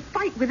tried to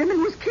fight with him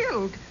and was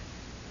killed.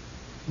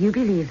 You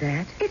believe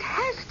that? It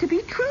has to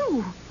be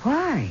true.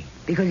 Why?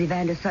 Because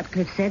Evander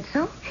Sutcliffe said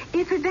so?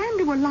 If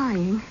Evander were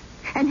lying,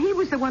 and he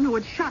was the one who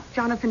had shot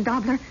Jonathan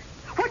Dobler,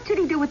 what did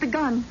he do with the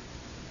gun?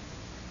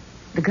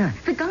 The gun?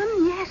 The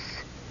gun, yes.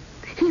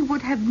 He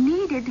would have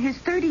needed his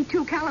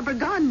 .32 caliber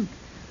gun.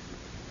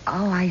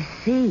 Oh, I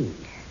see.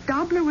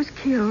 Dobler was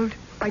killed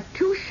by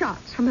 2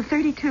 shots from a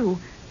 .32.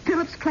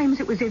 Phillips claims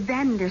it was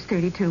Evander's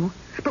 .32.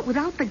 But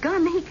without the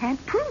gun, he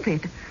can't prove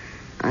it.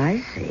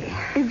 I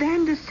see.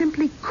 Evander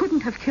simply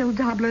couldn't have killed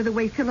Dobler the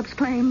way Phillips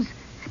claims,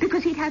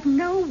 because he'd have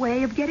no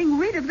way of getting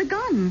rid of the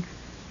gun.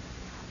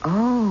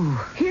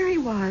 Oh. Here he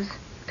was,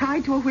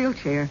 tied to a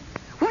wheelchair.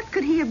 What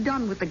could he have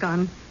done with the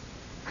gun?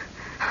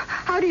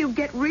 How do you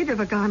get rid of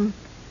a gun?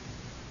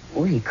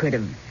 Well, he could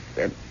have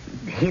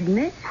hidden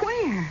it.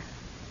 Where?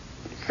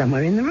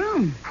 Somewhere in the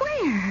room.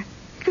 Where?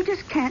 You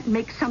just can't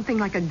make something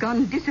like a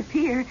gun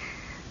disappear.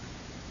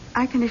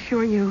 I can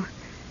assure you,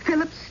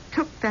 Phillips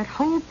took that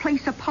whole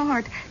place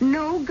apart.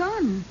 No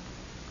gun.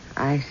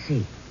 I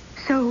see.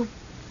 So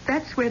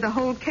that's where the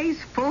whole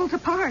case falls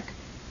apart.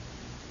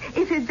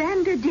 If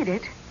Evander did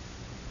it,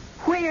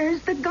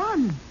 where's the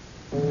gun?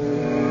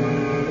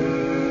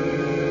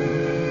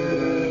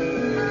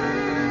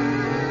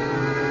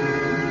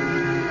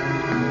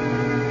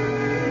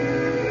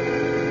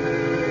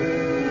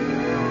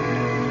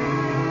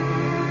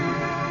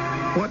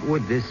 What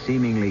would this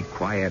seemingly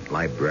quiet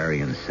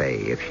librarian say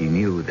if she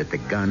knew that the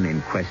gun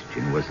in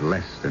question was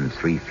less than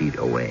 3 feet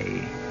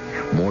away?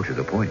 More to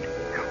the point,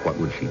 what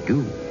would she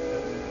do?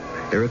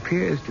 There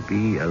appears to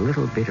be a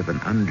little bit of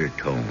an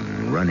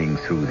undertone running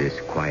through this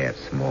quiet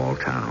small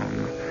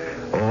town,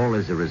 all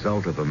as a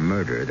result of a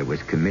murder that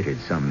was committed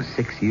some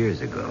 6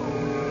 years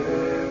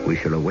ago. We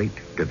shall await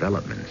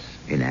developments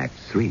in Act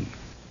 3.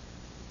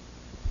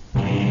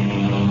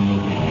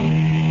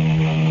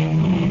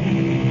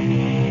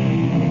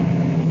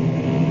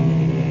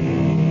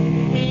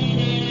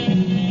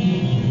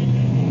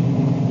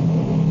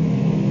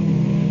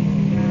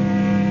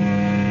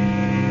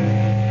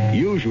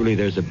 Usually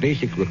there's a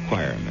basic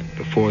requirement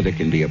before there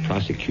can be a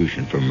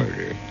prosecution for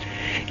murder.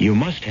 You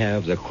must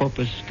have the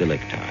corpus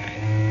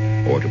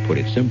delicti, or to put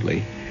it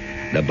simply,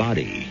 the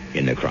body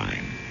in the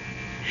crime.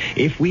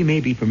 If we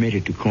may be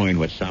permitted to coin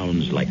what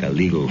sounds like a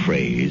legal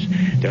phrase,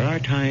 there are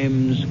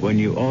times when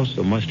you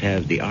also must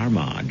have the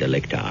arma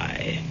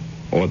delicti,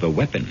 or the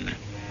weapon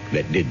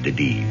that did the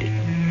deed.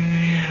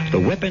 The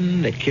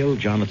weapon that killed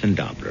Jonathan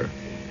Dobler,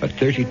 a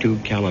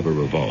 .32 caliber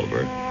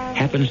revolver,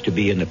 happens to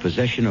be in the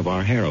possession of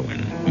our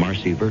heroine,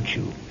 Marcy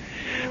Virtue.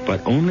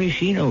 But only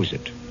she knows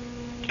it.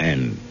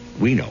 And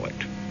we know it.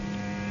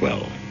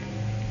 Well,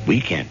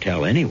 we can't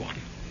tell anyone.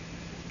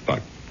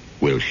 But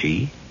will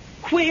she?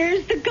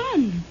 Where's the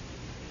gun?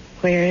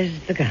 Where's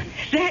the gun?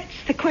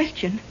 That's the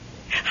question.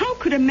 How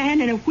could a man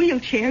in a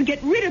wheelchair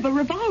get rid of a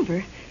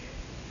revolver?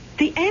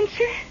 The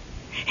answer?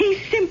 He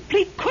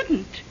simply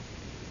couldn't.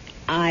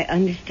 I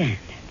understand.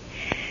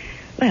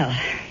 Well,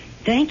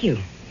 thank you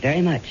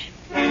very much.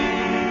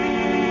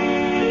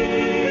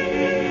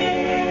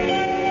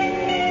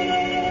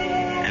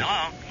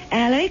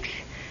 Alex?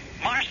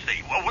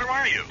 Marcy, well, where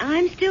are you?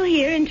 I'm still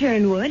here in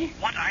Turnwood.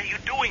 What are you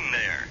doing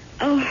there?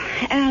 Oh,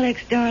 Alex,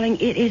 darling,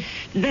 it is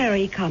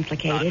very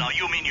complicated. No,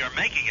 you mean you're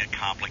making it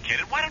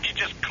complicated. Why don't you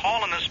just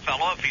call on this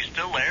fellow if he's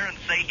still there and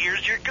say,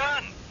 here's your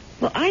gun?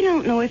 Well, I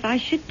don't know if I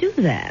should do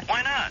that.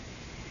 Why not?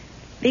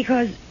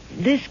 Because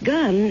this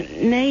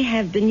gun may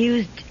have been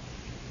used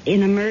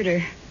in a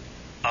murder.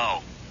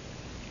 Oh.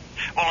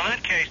 Well, in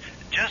that case,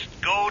 just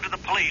go to the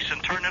police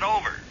and turn it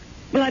over.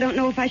 Well, I don't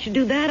know if I should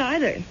do that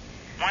either.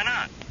 Why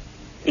not?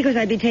 Because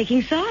I'd be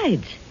taking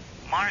sides.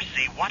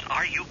 Marcy, what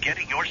are you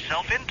getting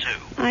yourself into?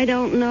 I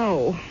don't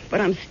know,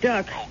 but I'm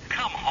stuck. Oh,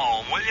 come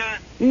home, will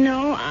you?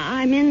 No,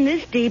 I'm in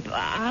this deep.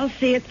 I'll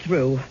see it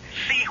through.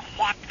 See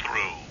what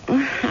through?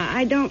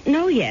 I don't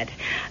know yet.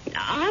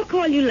 I'll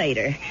call you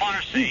later.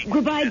 Marcy.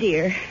 Goodbye,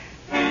 dear.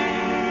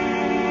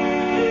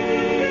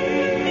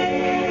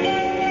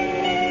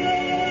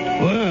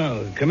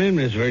 Well, come in,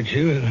 Miss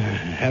Virtue.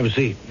 Have a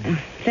seat.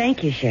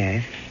 Thank you,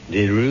 Sheriff.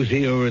 Did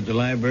Ruthie over at the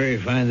library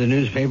find the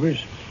newspapers?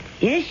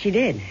 Yes, she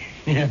did.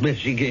 I bet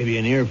she gave you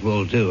an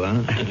earful, too,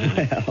 huh?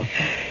 Well,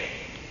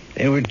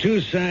 there were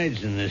two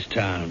sides in this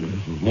town.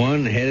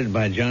 One headed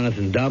by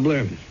Jonathan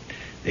Dobler,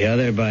 the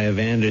other by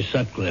Evander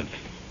Sutcliffe.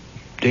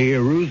 To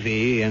hear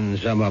Ruthie, and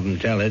some of them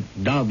tell it,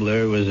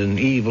 Dobler was an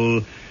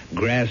evil,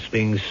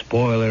 grasping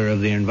spoiler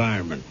of the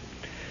environment.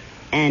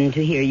 And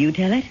to hear you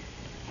tell it?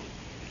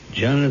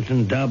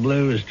 Jonathan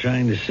Dobler was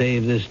trying to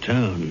save this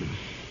town.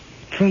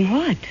 From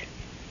what?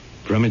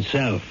 From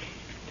itself.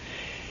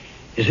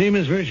 You see,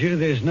 Miss Virtue,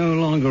 there's no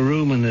longer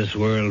room in this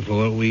world for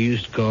what we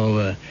used to call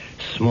a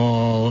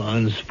small,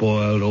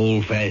 unspoiled,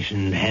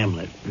 old-fashioned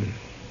hamlet.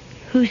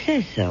 Who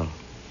says so?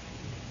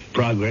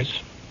 Progress.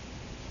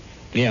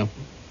 Yeah.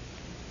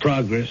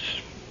 Progress.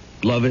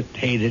 Love it,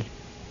 hate it,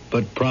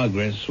 but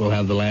progress will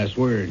have the last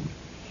word.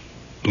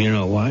 You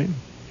know why?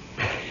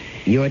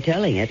 You're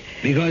telling it.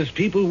 Because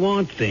people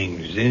want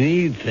things. They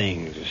need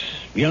things.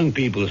 Young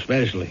people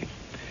especially.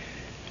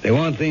 They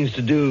want things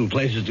to do,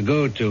 places to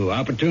go to,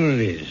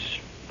 opportunities.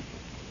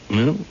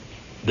 Well,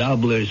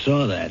 Dobler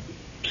saw that.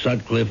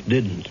 Sutcliffe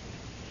didn't.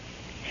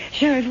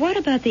 Sheriff, what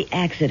about the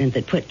accident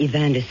that put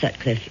Evander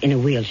Sutcliffe in a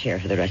wheelchair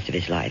for the rest of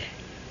his life?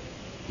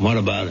 What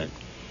about it?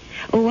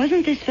 Oh,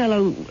 wasn't this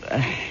fellow,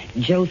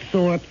 Joe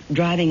Thorpe,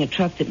 driving a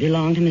truck that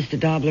belonged to Mr.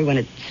 Dobler when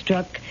it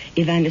struck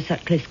Evander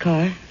Sutcliffe's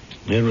car?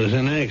 It was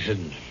an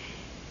accident.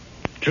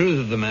 Truth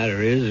of the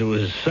matter is, it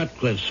was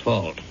Sutcliffe's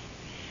fault.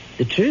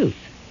 The truth?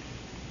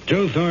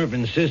 Joe Thorpe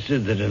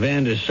insisted that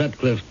Evander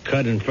Sutcliffe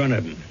cut in front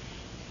of him.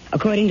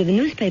 According to the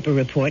newspaper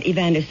report,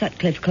 Evander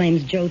Sutcliffe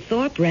claims Joe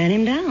Thorpe ran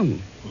him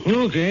down.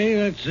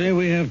 Okay, let's say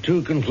we have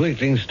two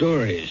conflicting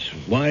stories.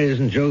 Why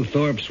isn't Joe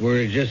Thorpe's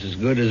word just as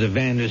good as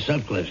Evander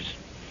Sutcliffe's?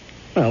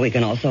 Well, we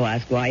can also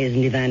ask why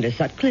isn't Evander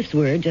Sutcliffe's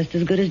word just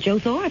as good as Joe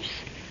Thorpe's?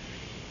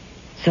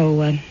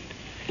 So,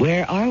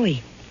 where are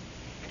we?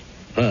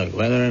 Look,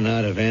 whether or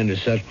not Evander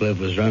Sutcliffe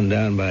was run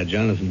down by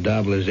Jonathan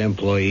Dobler's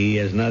employee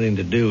has nothing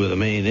to do with the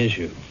main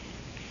issue.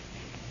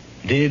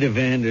 Did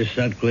Evander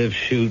Sutcliffe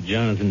shoot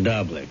Jonathan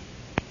Dobler?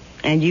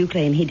 And you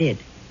claim he did?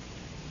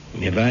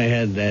 If I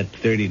had that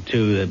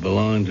 .32 that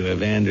belonged to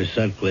Evander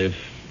Sutcliffe,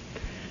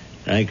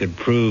 I could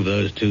prove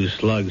those two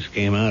slugs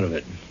came out of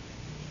it.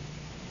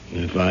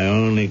 If I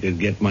only could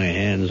get my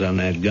hands on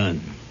that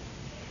gun.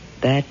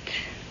 That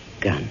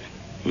gun?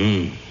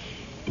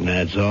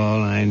 That's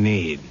all I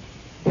need.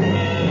 Marcy,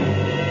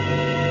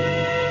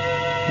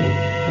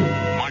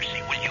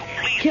 will you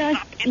please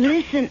Just stop?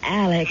 listen,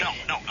 Alex.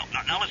 No.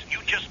 Now listen, you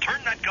just turn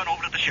that gun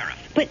over to the sheriff.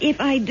 But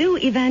if I do,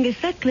 Evander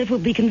Sutcliffe will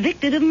be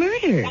convicted of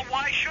murder. Well,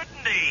 why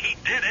shouldn't he? He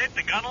did it.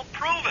 The gun will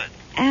prove it.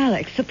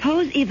 Alex,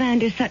 suppose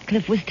Evander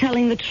Sutcliffe was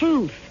telling the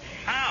truth.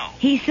 How?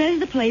 He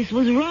says the place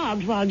was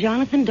robbed while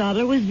Jonathan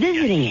Dobler was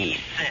visiting him.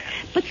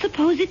 But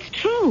suppose it's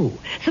true.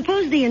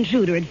 Suppose the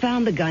intruder had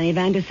found the gun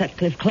Evander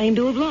Sutcliffe claimed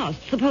to have lost.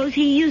 Suppose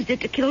he used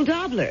it to kill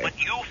Dobler. But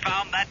you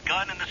found that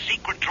gun in the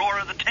secret drawer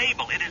of the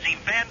table. It is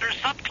Evander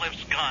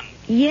Sutcliffe's gun.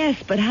 Yes,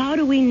 but how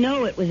do we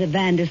know it was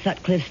Evander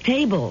Sutcliffe's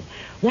table?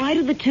 Why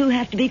do the two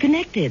have to be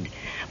connected?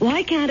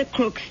 Why can't a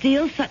crook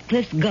steal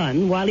Sutcliffe's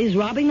gun while he's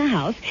robbing the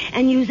house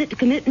and use it to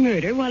commit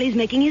murder while he's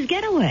making his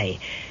getaway?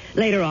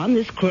 Later on,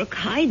 this crook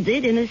hides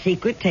it in a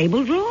secret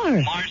table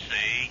drawer.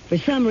 Marcy. For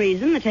some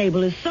reason, the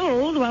table is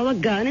sold while the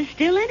gun is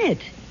still in it.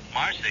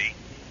 Marcy,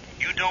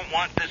 you don't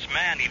want this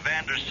man,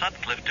 Evander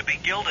Sutcliffe, to be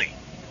guilty.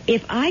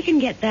 If I can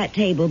get that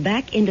table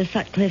back into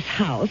Sutcliffe's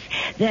house,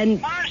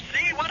 then...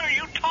 Marcy, what are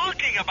you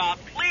talking about?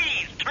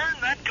 Please, turn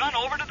that gun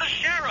over to the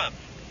sheriff.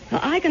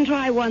 Well, I can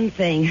try one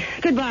thing.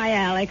 Goodbye,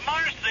 Alex.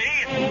 Marcy!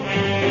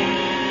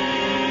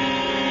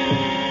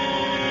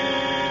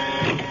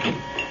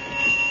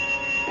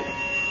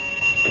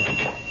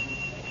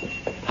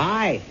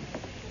 Hi.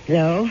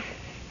 Hello?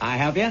 I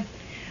help you?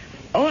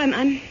 Oh,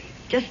 I'm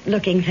just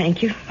looking,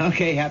 thank you.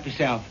 Okay, help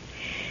yourself.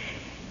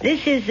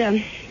 This is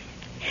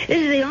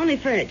the only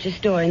furniture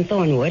store in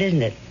Thornwood,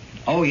 isn't it?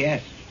 Oh,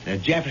 yes.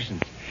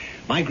 Jefferson's.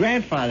 My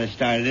grandfather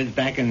started it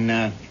back in,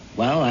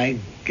 I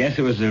guess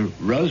it was the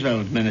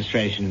Roosevelt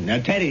administration.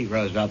 Teddy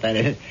Roosevelt, that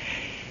is.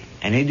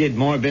 And he did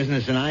more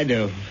business than I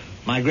do.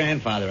 My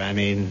grandfather, I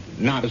mean,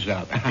 not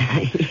Roosevelt.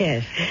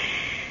 Yes.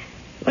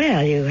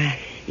 Well, you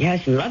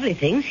have some lovely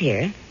things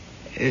here.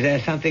 Is there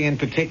something in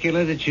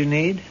particular that you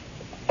need?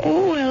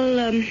 Oh,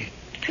 well,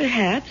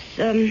 perhaps,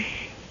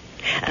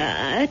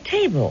 a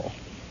table.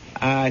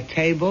 A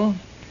table,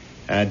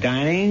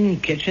 dining,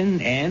 kitchen,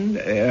 and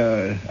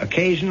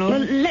occasional... Well,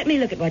 let me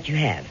look at what you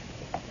have.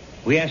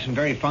 We have some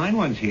very fine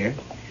ones here.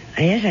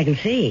 Yes, I can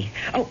see.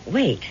 Oh,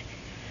 wait.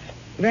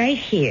 Right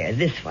here,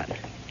 this one.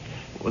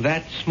 Well,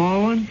 that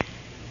small one?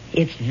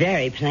 It's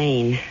very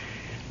plain.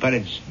 But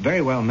it's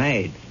very well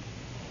made.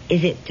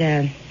 Is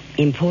it,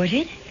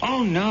 imported?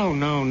 Oh,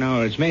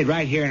 no. It's made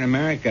right here in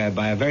America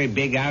by a very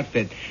big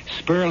outfit,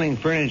 Sperling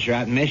Furniture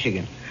out in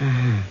Michigan.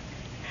 Uh-huh.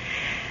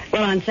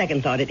 Well, on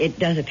second thought, it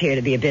does appear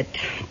to be a bit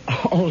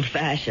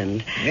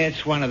old-fashioned.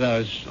 It's one of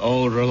those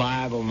old,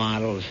 reliable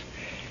models.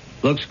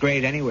 Looks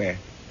great anywhere.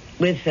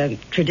 With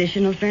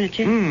traditional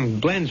furniture?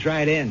 Blends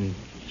right in.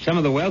 Some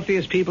of the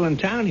wealthiest people in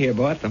town here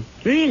bought them.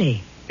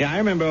 Really? Yeah, I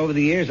remember over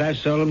the years I've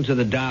sold them to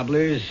the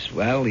Doblers.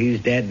 Well, he's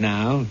dead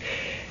now.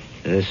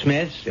 The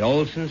Smiths, the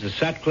Olsons, the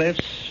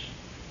Sutcliffes.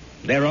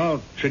 They're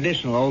all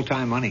traditional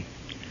old-time money.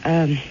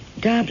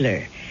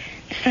 Dobler,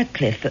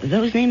 Sutcliffe,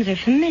 those names are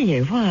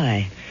familiar.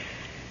 Why?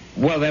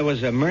 Well, there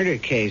was a murder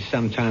case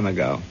some time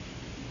ago.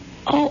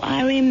 Oh,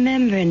 I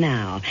remember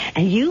now.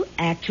 And you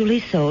actually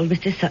sold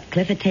Mr.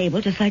 Sutcliffe a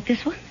table just like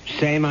this one?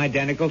 Same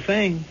identical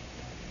thing.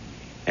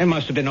 It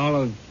must have been all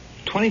of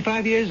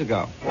 25 years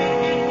ago.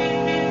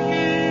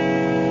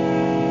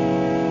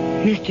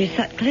 Mr.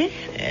 Sutcliffe?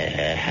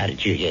 How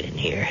did you get in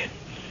here?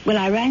 Well,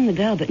 I rang the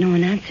bell, but no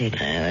one answered.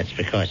 That's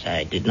because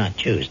I did not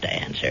choose to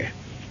answer.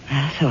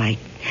 So I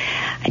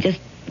just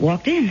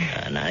walked in.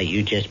 Now,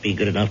 you just be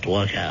good enough to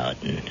walk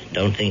out, and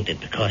don't think that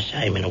because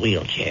I'm in a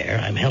wheelchair,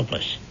 I'm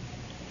helpless.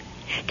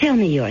 Tell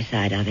me your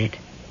side of it.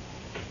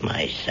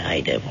 My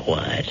side of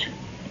what?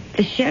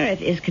 The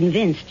sheriff is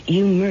convinced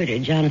you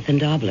murdered Jonathan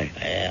Dobler.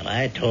 Well,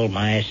 I told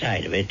my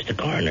side of it to the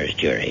coroner's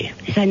jury.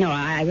 Yes, I know.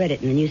 I read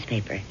it in the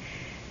newspaper.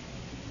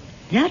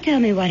 Now tell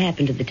me what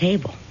happened to the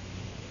table.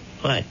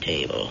 What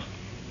table?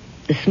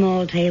 The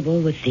small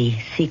table with the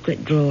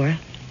secret drawer.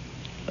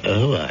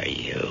 Who are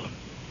you?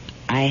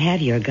 I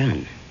have your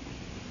gun.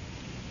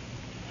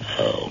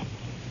 Oh.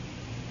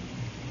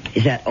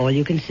 Is that all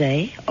you can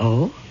say?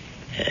 Oh?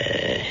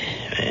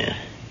 Well,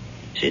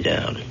 sit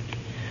down.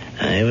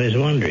 I was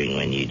wondering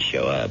when you'd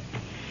show up.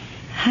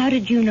 How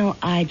did you know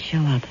I'd show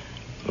up?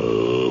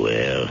 Oh,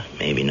 well,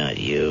 maybe not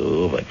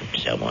you, but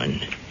someone.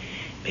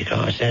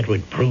 Because that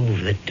would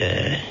prove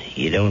that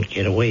you don't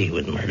get away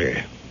with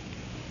murder.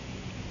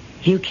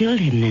 You killed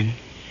him, then?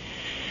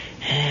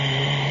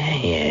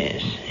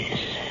 Yes.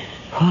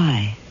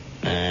 Why?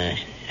 I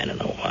don't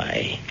know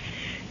why.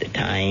 At the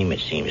time, it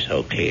seemed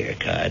so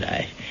clear-cut.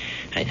 I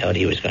thought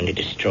he was going to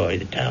destroy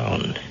the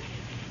town.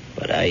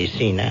 But I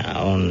see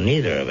now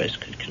neither of us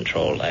could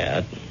control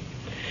that.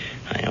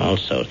 I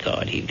also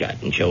thought he'd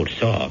gotten Joe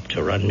Thorpe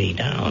to run me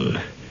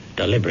down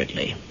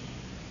deliberately.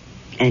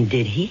 And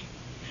did he?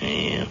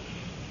 Yeah.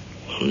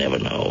 We'll never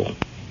know.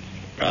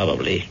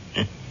 Probably.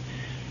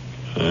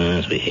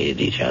 As we hated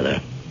each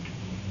other.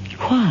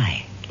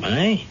 Why?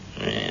 Why?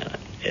 Well,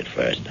 at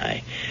first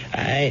I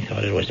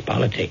thought it was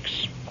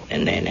politics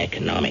and then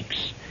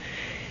economics.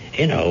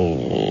 You know,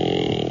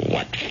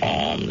 what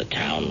form the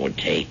town would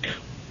take.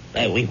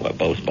 We were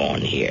both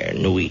born here,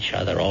 knew each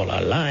other all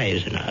our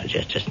lives, and I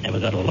just never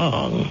got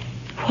along.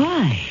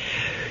 Why?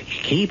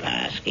 You keep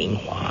asking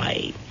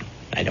why.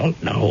 I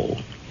don't know.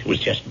 It was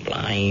just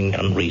blind,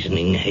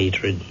 unreasoning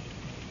hatred.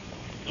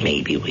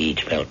 Maybe we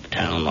each felt the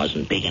town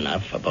wasn't big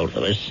enough for both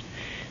of us.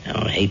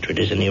 Now, hatred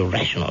is an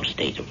irrational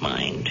state of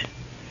mind.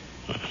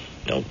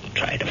 Don't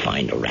try to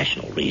find a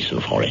rational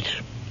reason for it.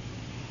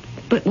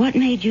 But what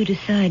made you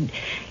decide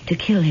to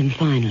kill him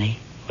finally?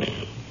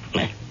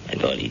 Well, I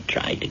thought he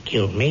tried to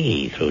kill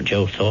me through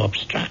Joe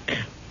Thorpe's truck.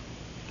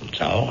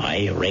 So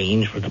I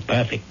arranged for the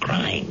perfect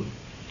crime.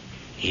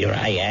 Here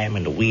I am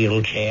in a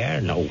wheelchair,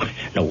 no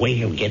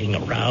way of getting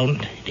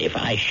around. If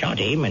I shot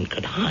him and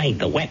could hide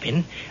the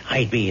weapon,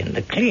 I'd be in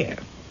the clear.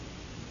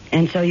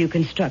 And so you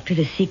constructed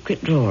a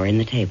secret drawer in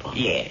the table?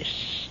 Yes,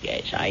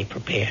 I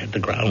prepared the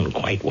ground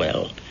quite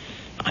well.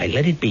 I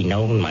let it be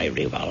known my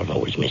revolver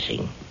was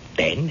missing.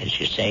 Then, as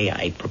you say,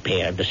 I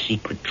prepared the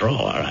secret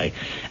drawer. I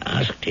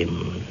asked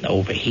him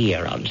over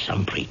here on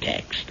some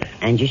pretext.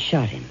 And you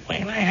shot him?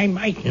 Well, I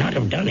might not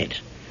have done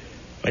it.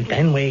 But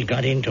then we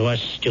got into a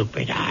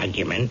stupid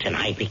argument, and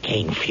I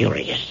became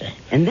furious.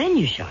 And then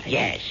you shot him?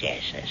 Yes.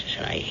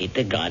 And I hid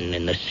the gun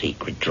in the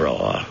secret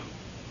drawer.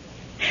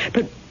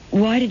 But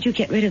why did you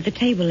get rid of the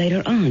table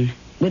later on,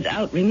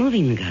 without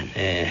removing the gun?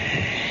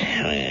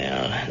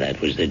 Well,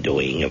 that was the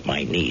doing of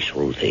my niece,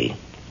 Ruthie.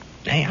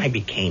 I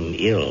became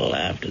ill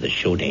after the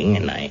shooting,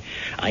 and I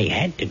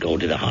had to go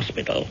to the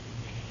hospital.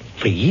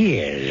 For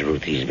years,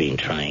 Ruthie's been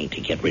trying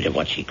to get rid of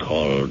what she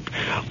called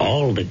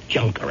all the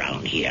junk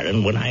around here,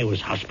 and when I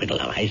was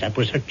hospitalized, that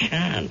was her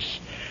chance.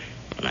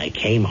 When I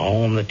came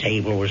home, the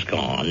table was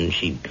gone.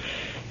 She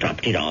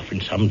dropped it off in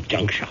some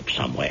junk shop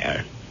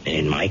somewhere. And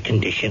in my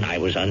condition, I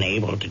was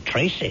unable to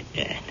trace it.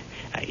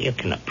 You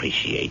can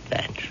appreciate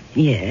that.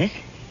 Yes.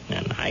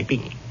 And I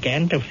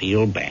began to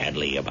feel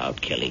badly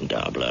about killing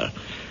Dobler.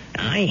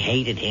 I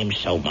hated him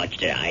so much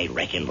that I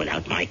reckoned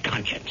without my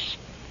conscience.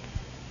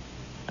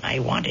 I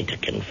wanted to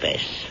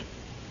confess.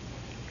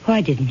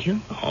 Why didn't you?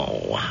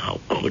 Oh,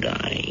 how could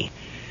I?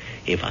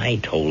 If I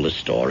told the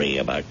story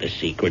about the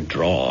secret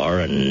drawer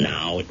and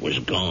now it was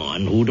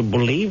gone, who'd have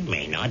believed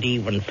me? Not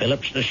even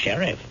Phillips, the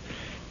sheriff.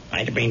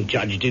 I'd have been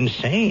judged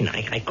insane.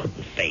 I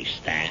couldn't face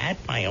that.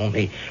 My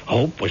only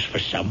hope was for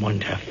someone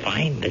to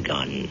find the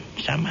gun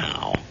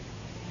somehow.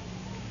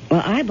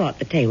 Well, I bought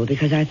the table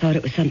because I thought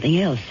it was something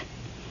else.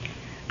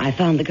 I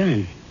found the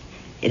gun.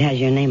 It has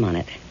your name on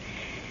it.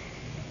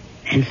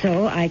 And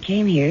so I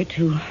came here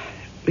to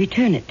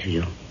return it to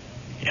you.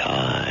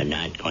 You're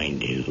not going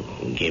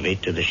to give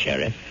it to the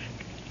sheriff?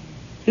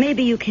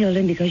 Maybe you killed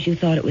him because you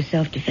thought it was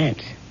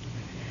self-defense.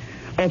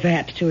 Or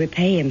perhaps to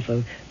repay him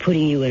for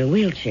putting you in a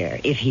wheelchair,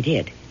 if he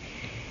did.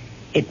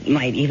 It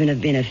might even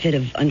have been a fit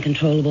of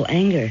uncontrollable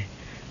anger.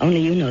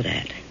 Only you know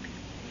that.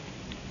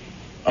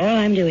 All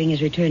I'm doing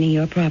is returning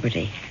your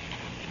property.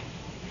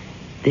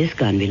 This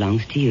gun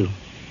belongs to you.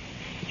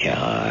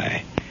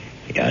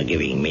 You're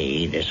giving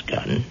me this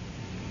gun?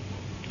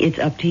 It's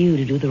up to you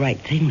to do the right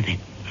thing with it.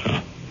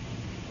 Huh.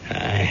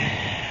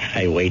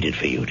 I waited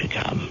for you to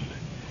come.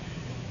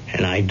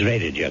 And I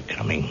dreaded your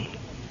coming.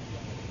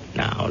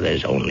 Now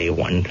there's only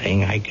one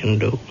thing I can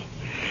do.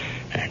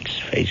 That's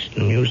face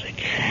the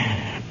music.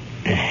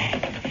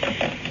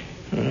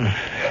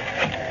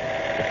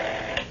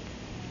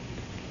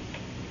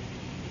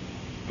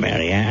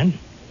 Marianne,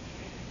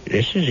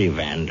 this is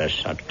Evander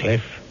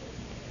Sutcliffe.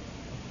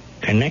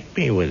 Connect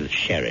me with the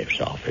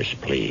sheriff's office,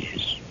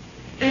 please.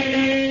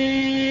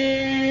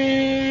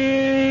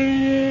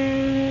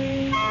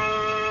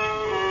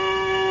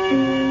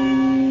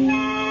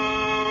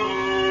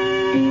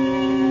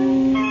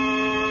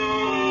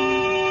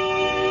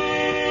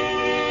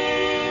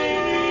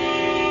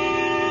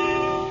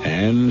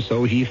 And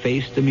so he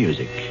faced the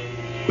music,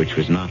 which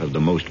was not of the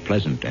most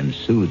pleasant and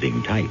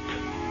soothing type,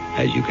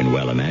 as you can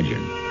well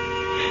imagine.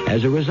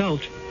 As a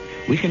result,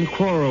 we can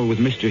quarrel with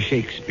Mr.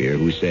 Shakespeare,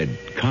 who said,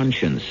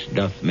 "Conscience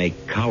doth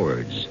make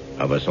cowards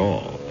of us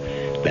all."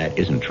 That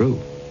isn't true.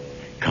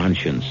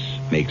 Conscience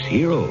makes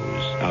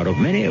heroes out of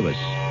many of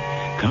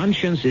us.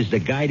 Conscience is the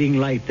guiding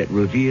light that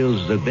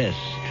reveals the best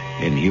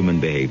in human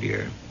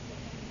behavior.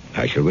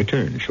 I shall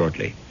return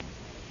shortly.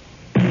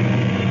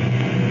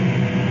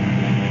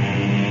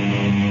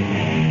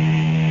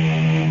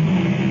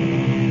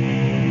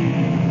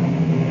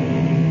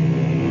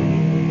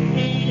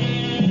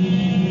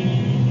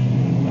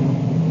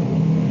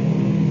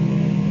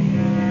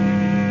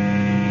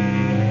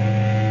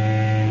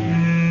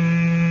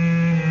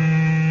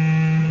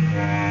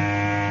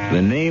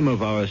 The name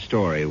of our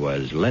story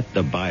was Let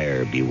the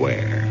Buyer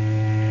Beware.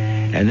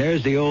 And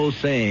there's the old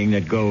saying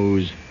that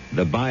goes,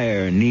 the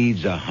buyer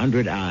needs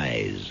 100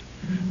 eyes.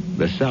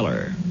 The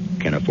seller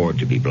can afford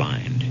to be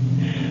blind.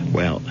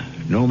 Well,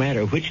 no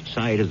matter which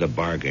side of the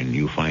bargain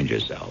you find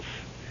yourself,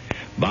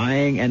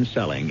 buying and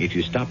selling, if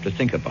you stop to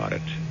think about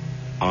it,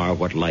 are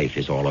what life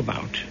is all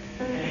about.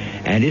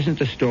 And isn't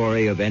the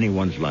story of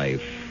anyone's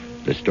life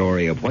the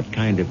story of what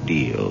kind of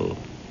deal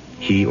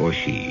he or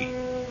she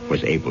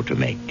was able to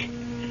make?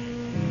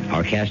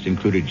 Our cast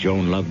included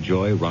Joan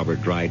Lovejoy,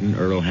 Robert Dryden,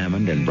 Earl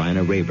Hammond, and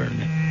Bryna Rayburn.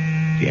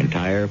 The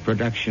entire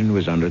production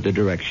was under the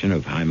direction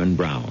of Hyman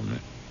Brown.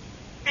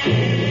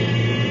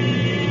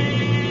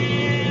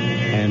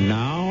 And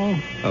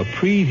A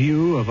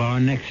preview of our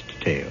next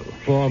tale.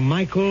 For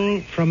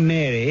Michael from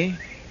Mary,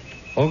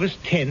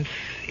 August 10th,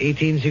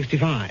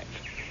 1865.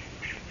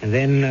 And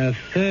then a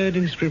third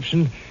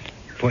inscription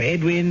for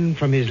Edwin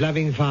from his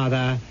loving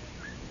father.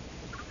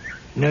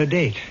 No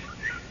date.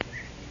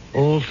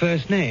 All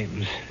first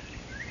names.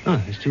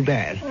 Oh, it's too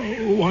bad.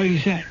 Why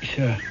is that,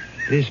 sir?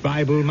 This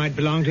Bible might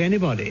belong to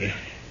anybody.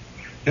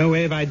 No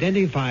way of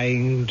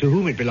identifying to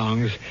whom it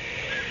belongs.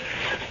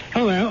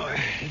 Oh, well,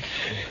 let's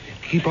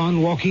keep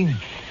on walking.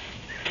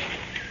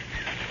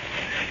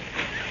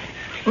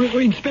 Oh,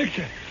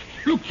 Inspector,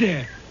 look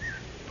there.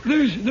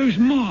 Those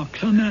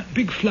marks on that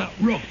big flat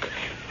rock.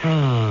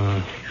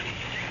 Ah,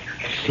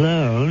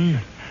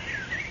 Sloan,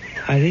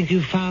 I think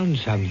you found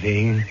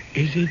something.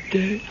 Is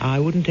it, I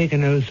wouldn't take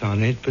an oath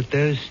on it, but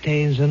those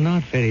stains are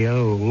not very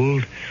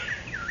old.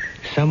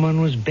 Someone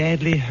was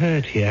badly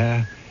hurt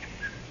here.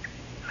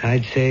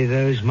 I'd say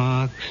those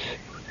marks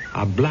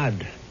are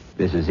blood.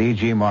 This is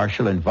E.G.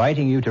 Marshall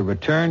inviting you to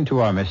return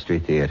to our Mystery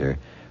Theater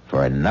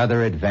for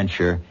another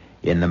adventure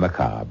in the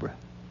macabre.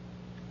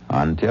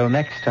 Until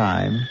next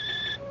time,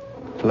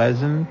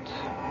 pleasant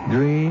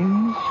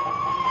dreams.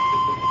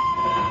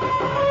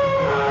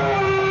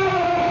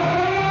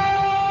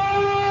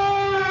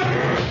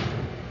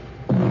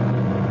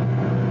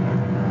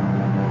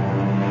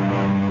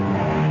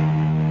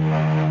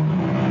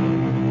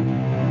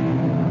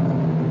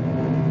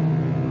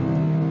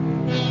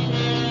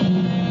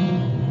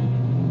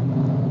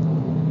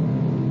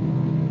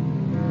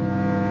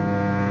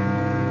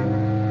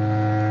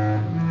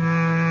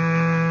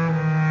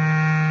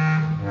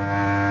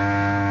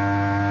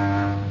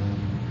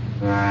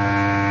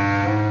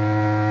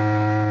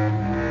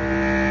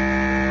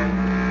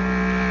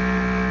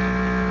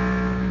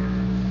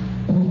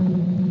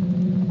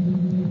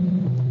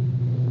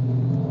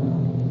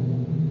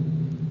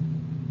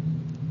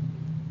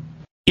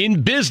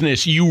 In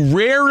business, you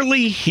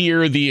rarely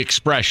hear the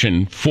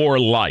expression for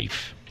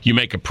life. You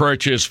make a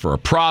purchase for a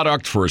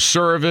product, for a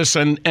service,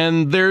 and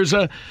there's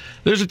a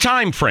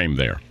time frame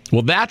there.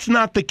 Well, that's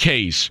not the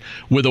case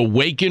with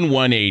Awaken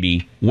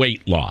 180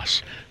 weight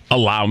loss.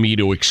 Allow me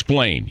to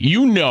explain.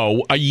 You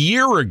know, a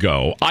year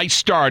ago, I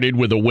started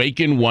with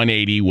Awaken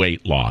 180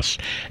 weight loss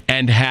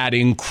and had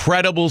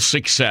incredible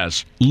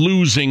success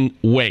losing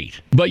weight.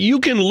 But you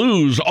can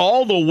lose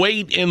all the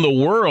weight in the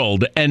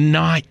world and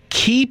not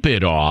keep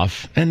it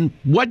off. And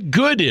what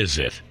good is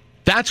it?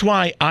 That's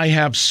why I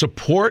have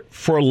support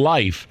for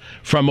life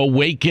from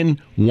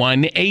Awaken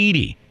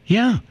 180.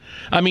 Yeah.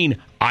 I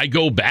mean, I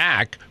go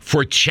back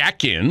for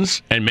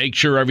check-ins and make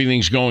sure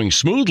everything's going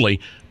smoothly.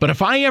 But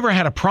if I ever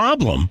had a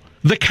problem,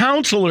 the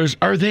counselors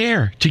are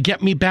there to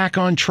get me back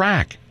on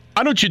track.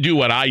 Why don't you do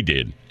what I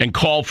did and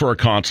call for a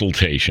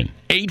consultation?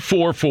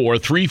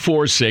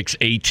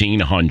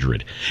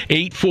 844-346-1800.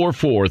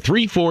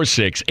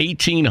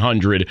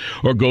 844-346-1800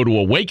 or go to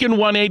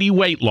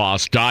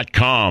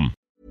awaken180weightloss.com.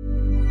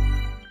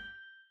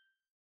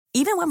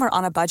 Even when we're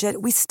on a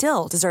budget, we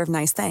still deserve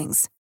nice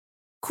things.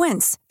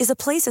 Quince is a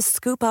place to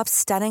scoop up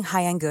stunning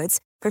high-end goods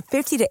for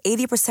 50 to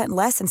 80%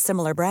 less than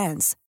similar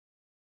brands.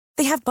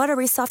 They have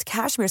buttery soft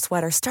cashmere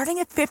sweaters starting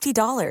at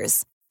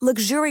 $50,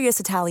 luxurious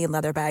Italian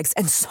leather bags,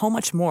 and so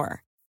much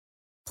more.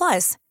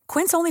 Plus,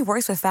 Quince only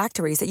works with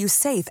factories that use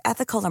safe,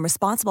 ethical, and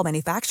responsible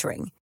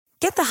manufacturing.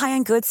 Get the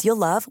high-end goods you'll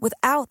love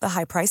without the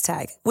high price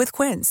tag with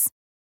Quince.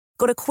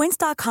 Go to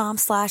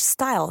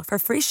quince.com/style for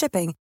free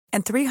shipping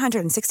and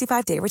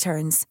 365-day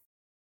returns.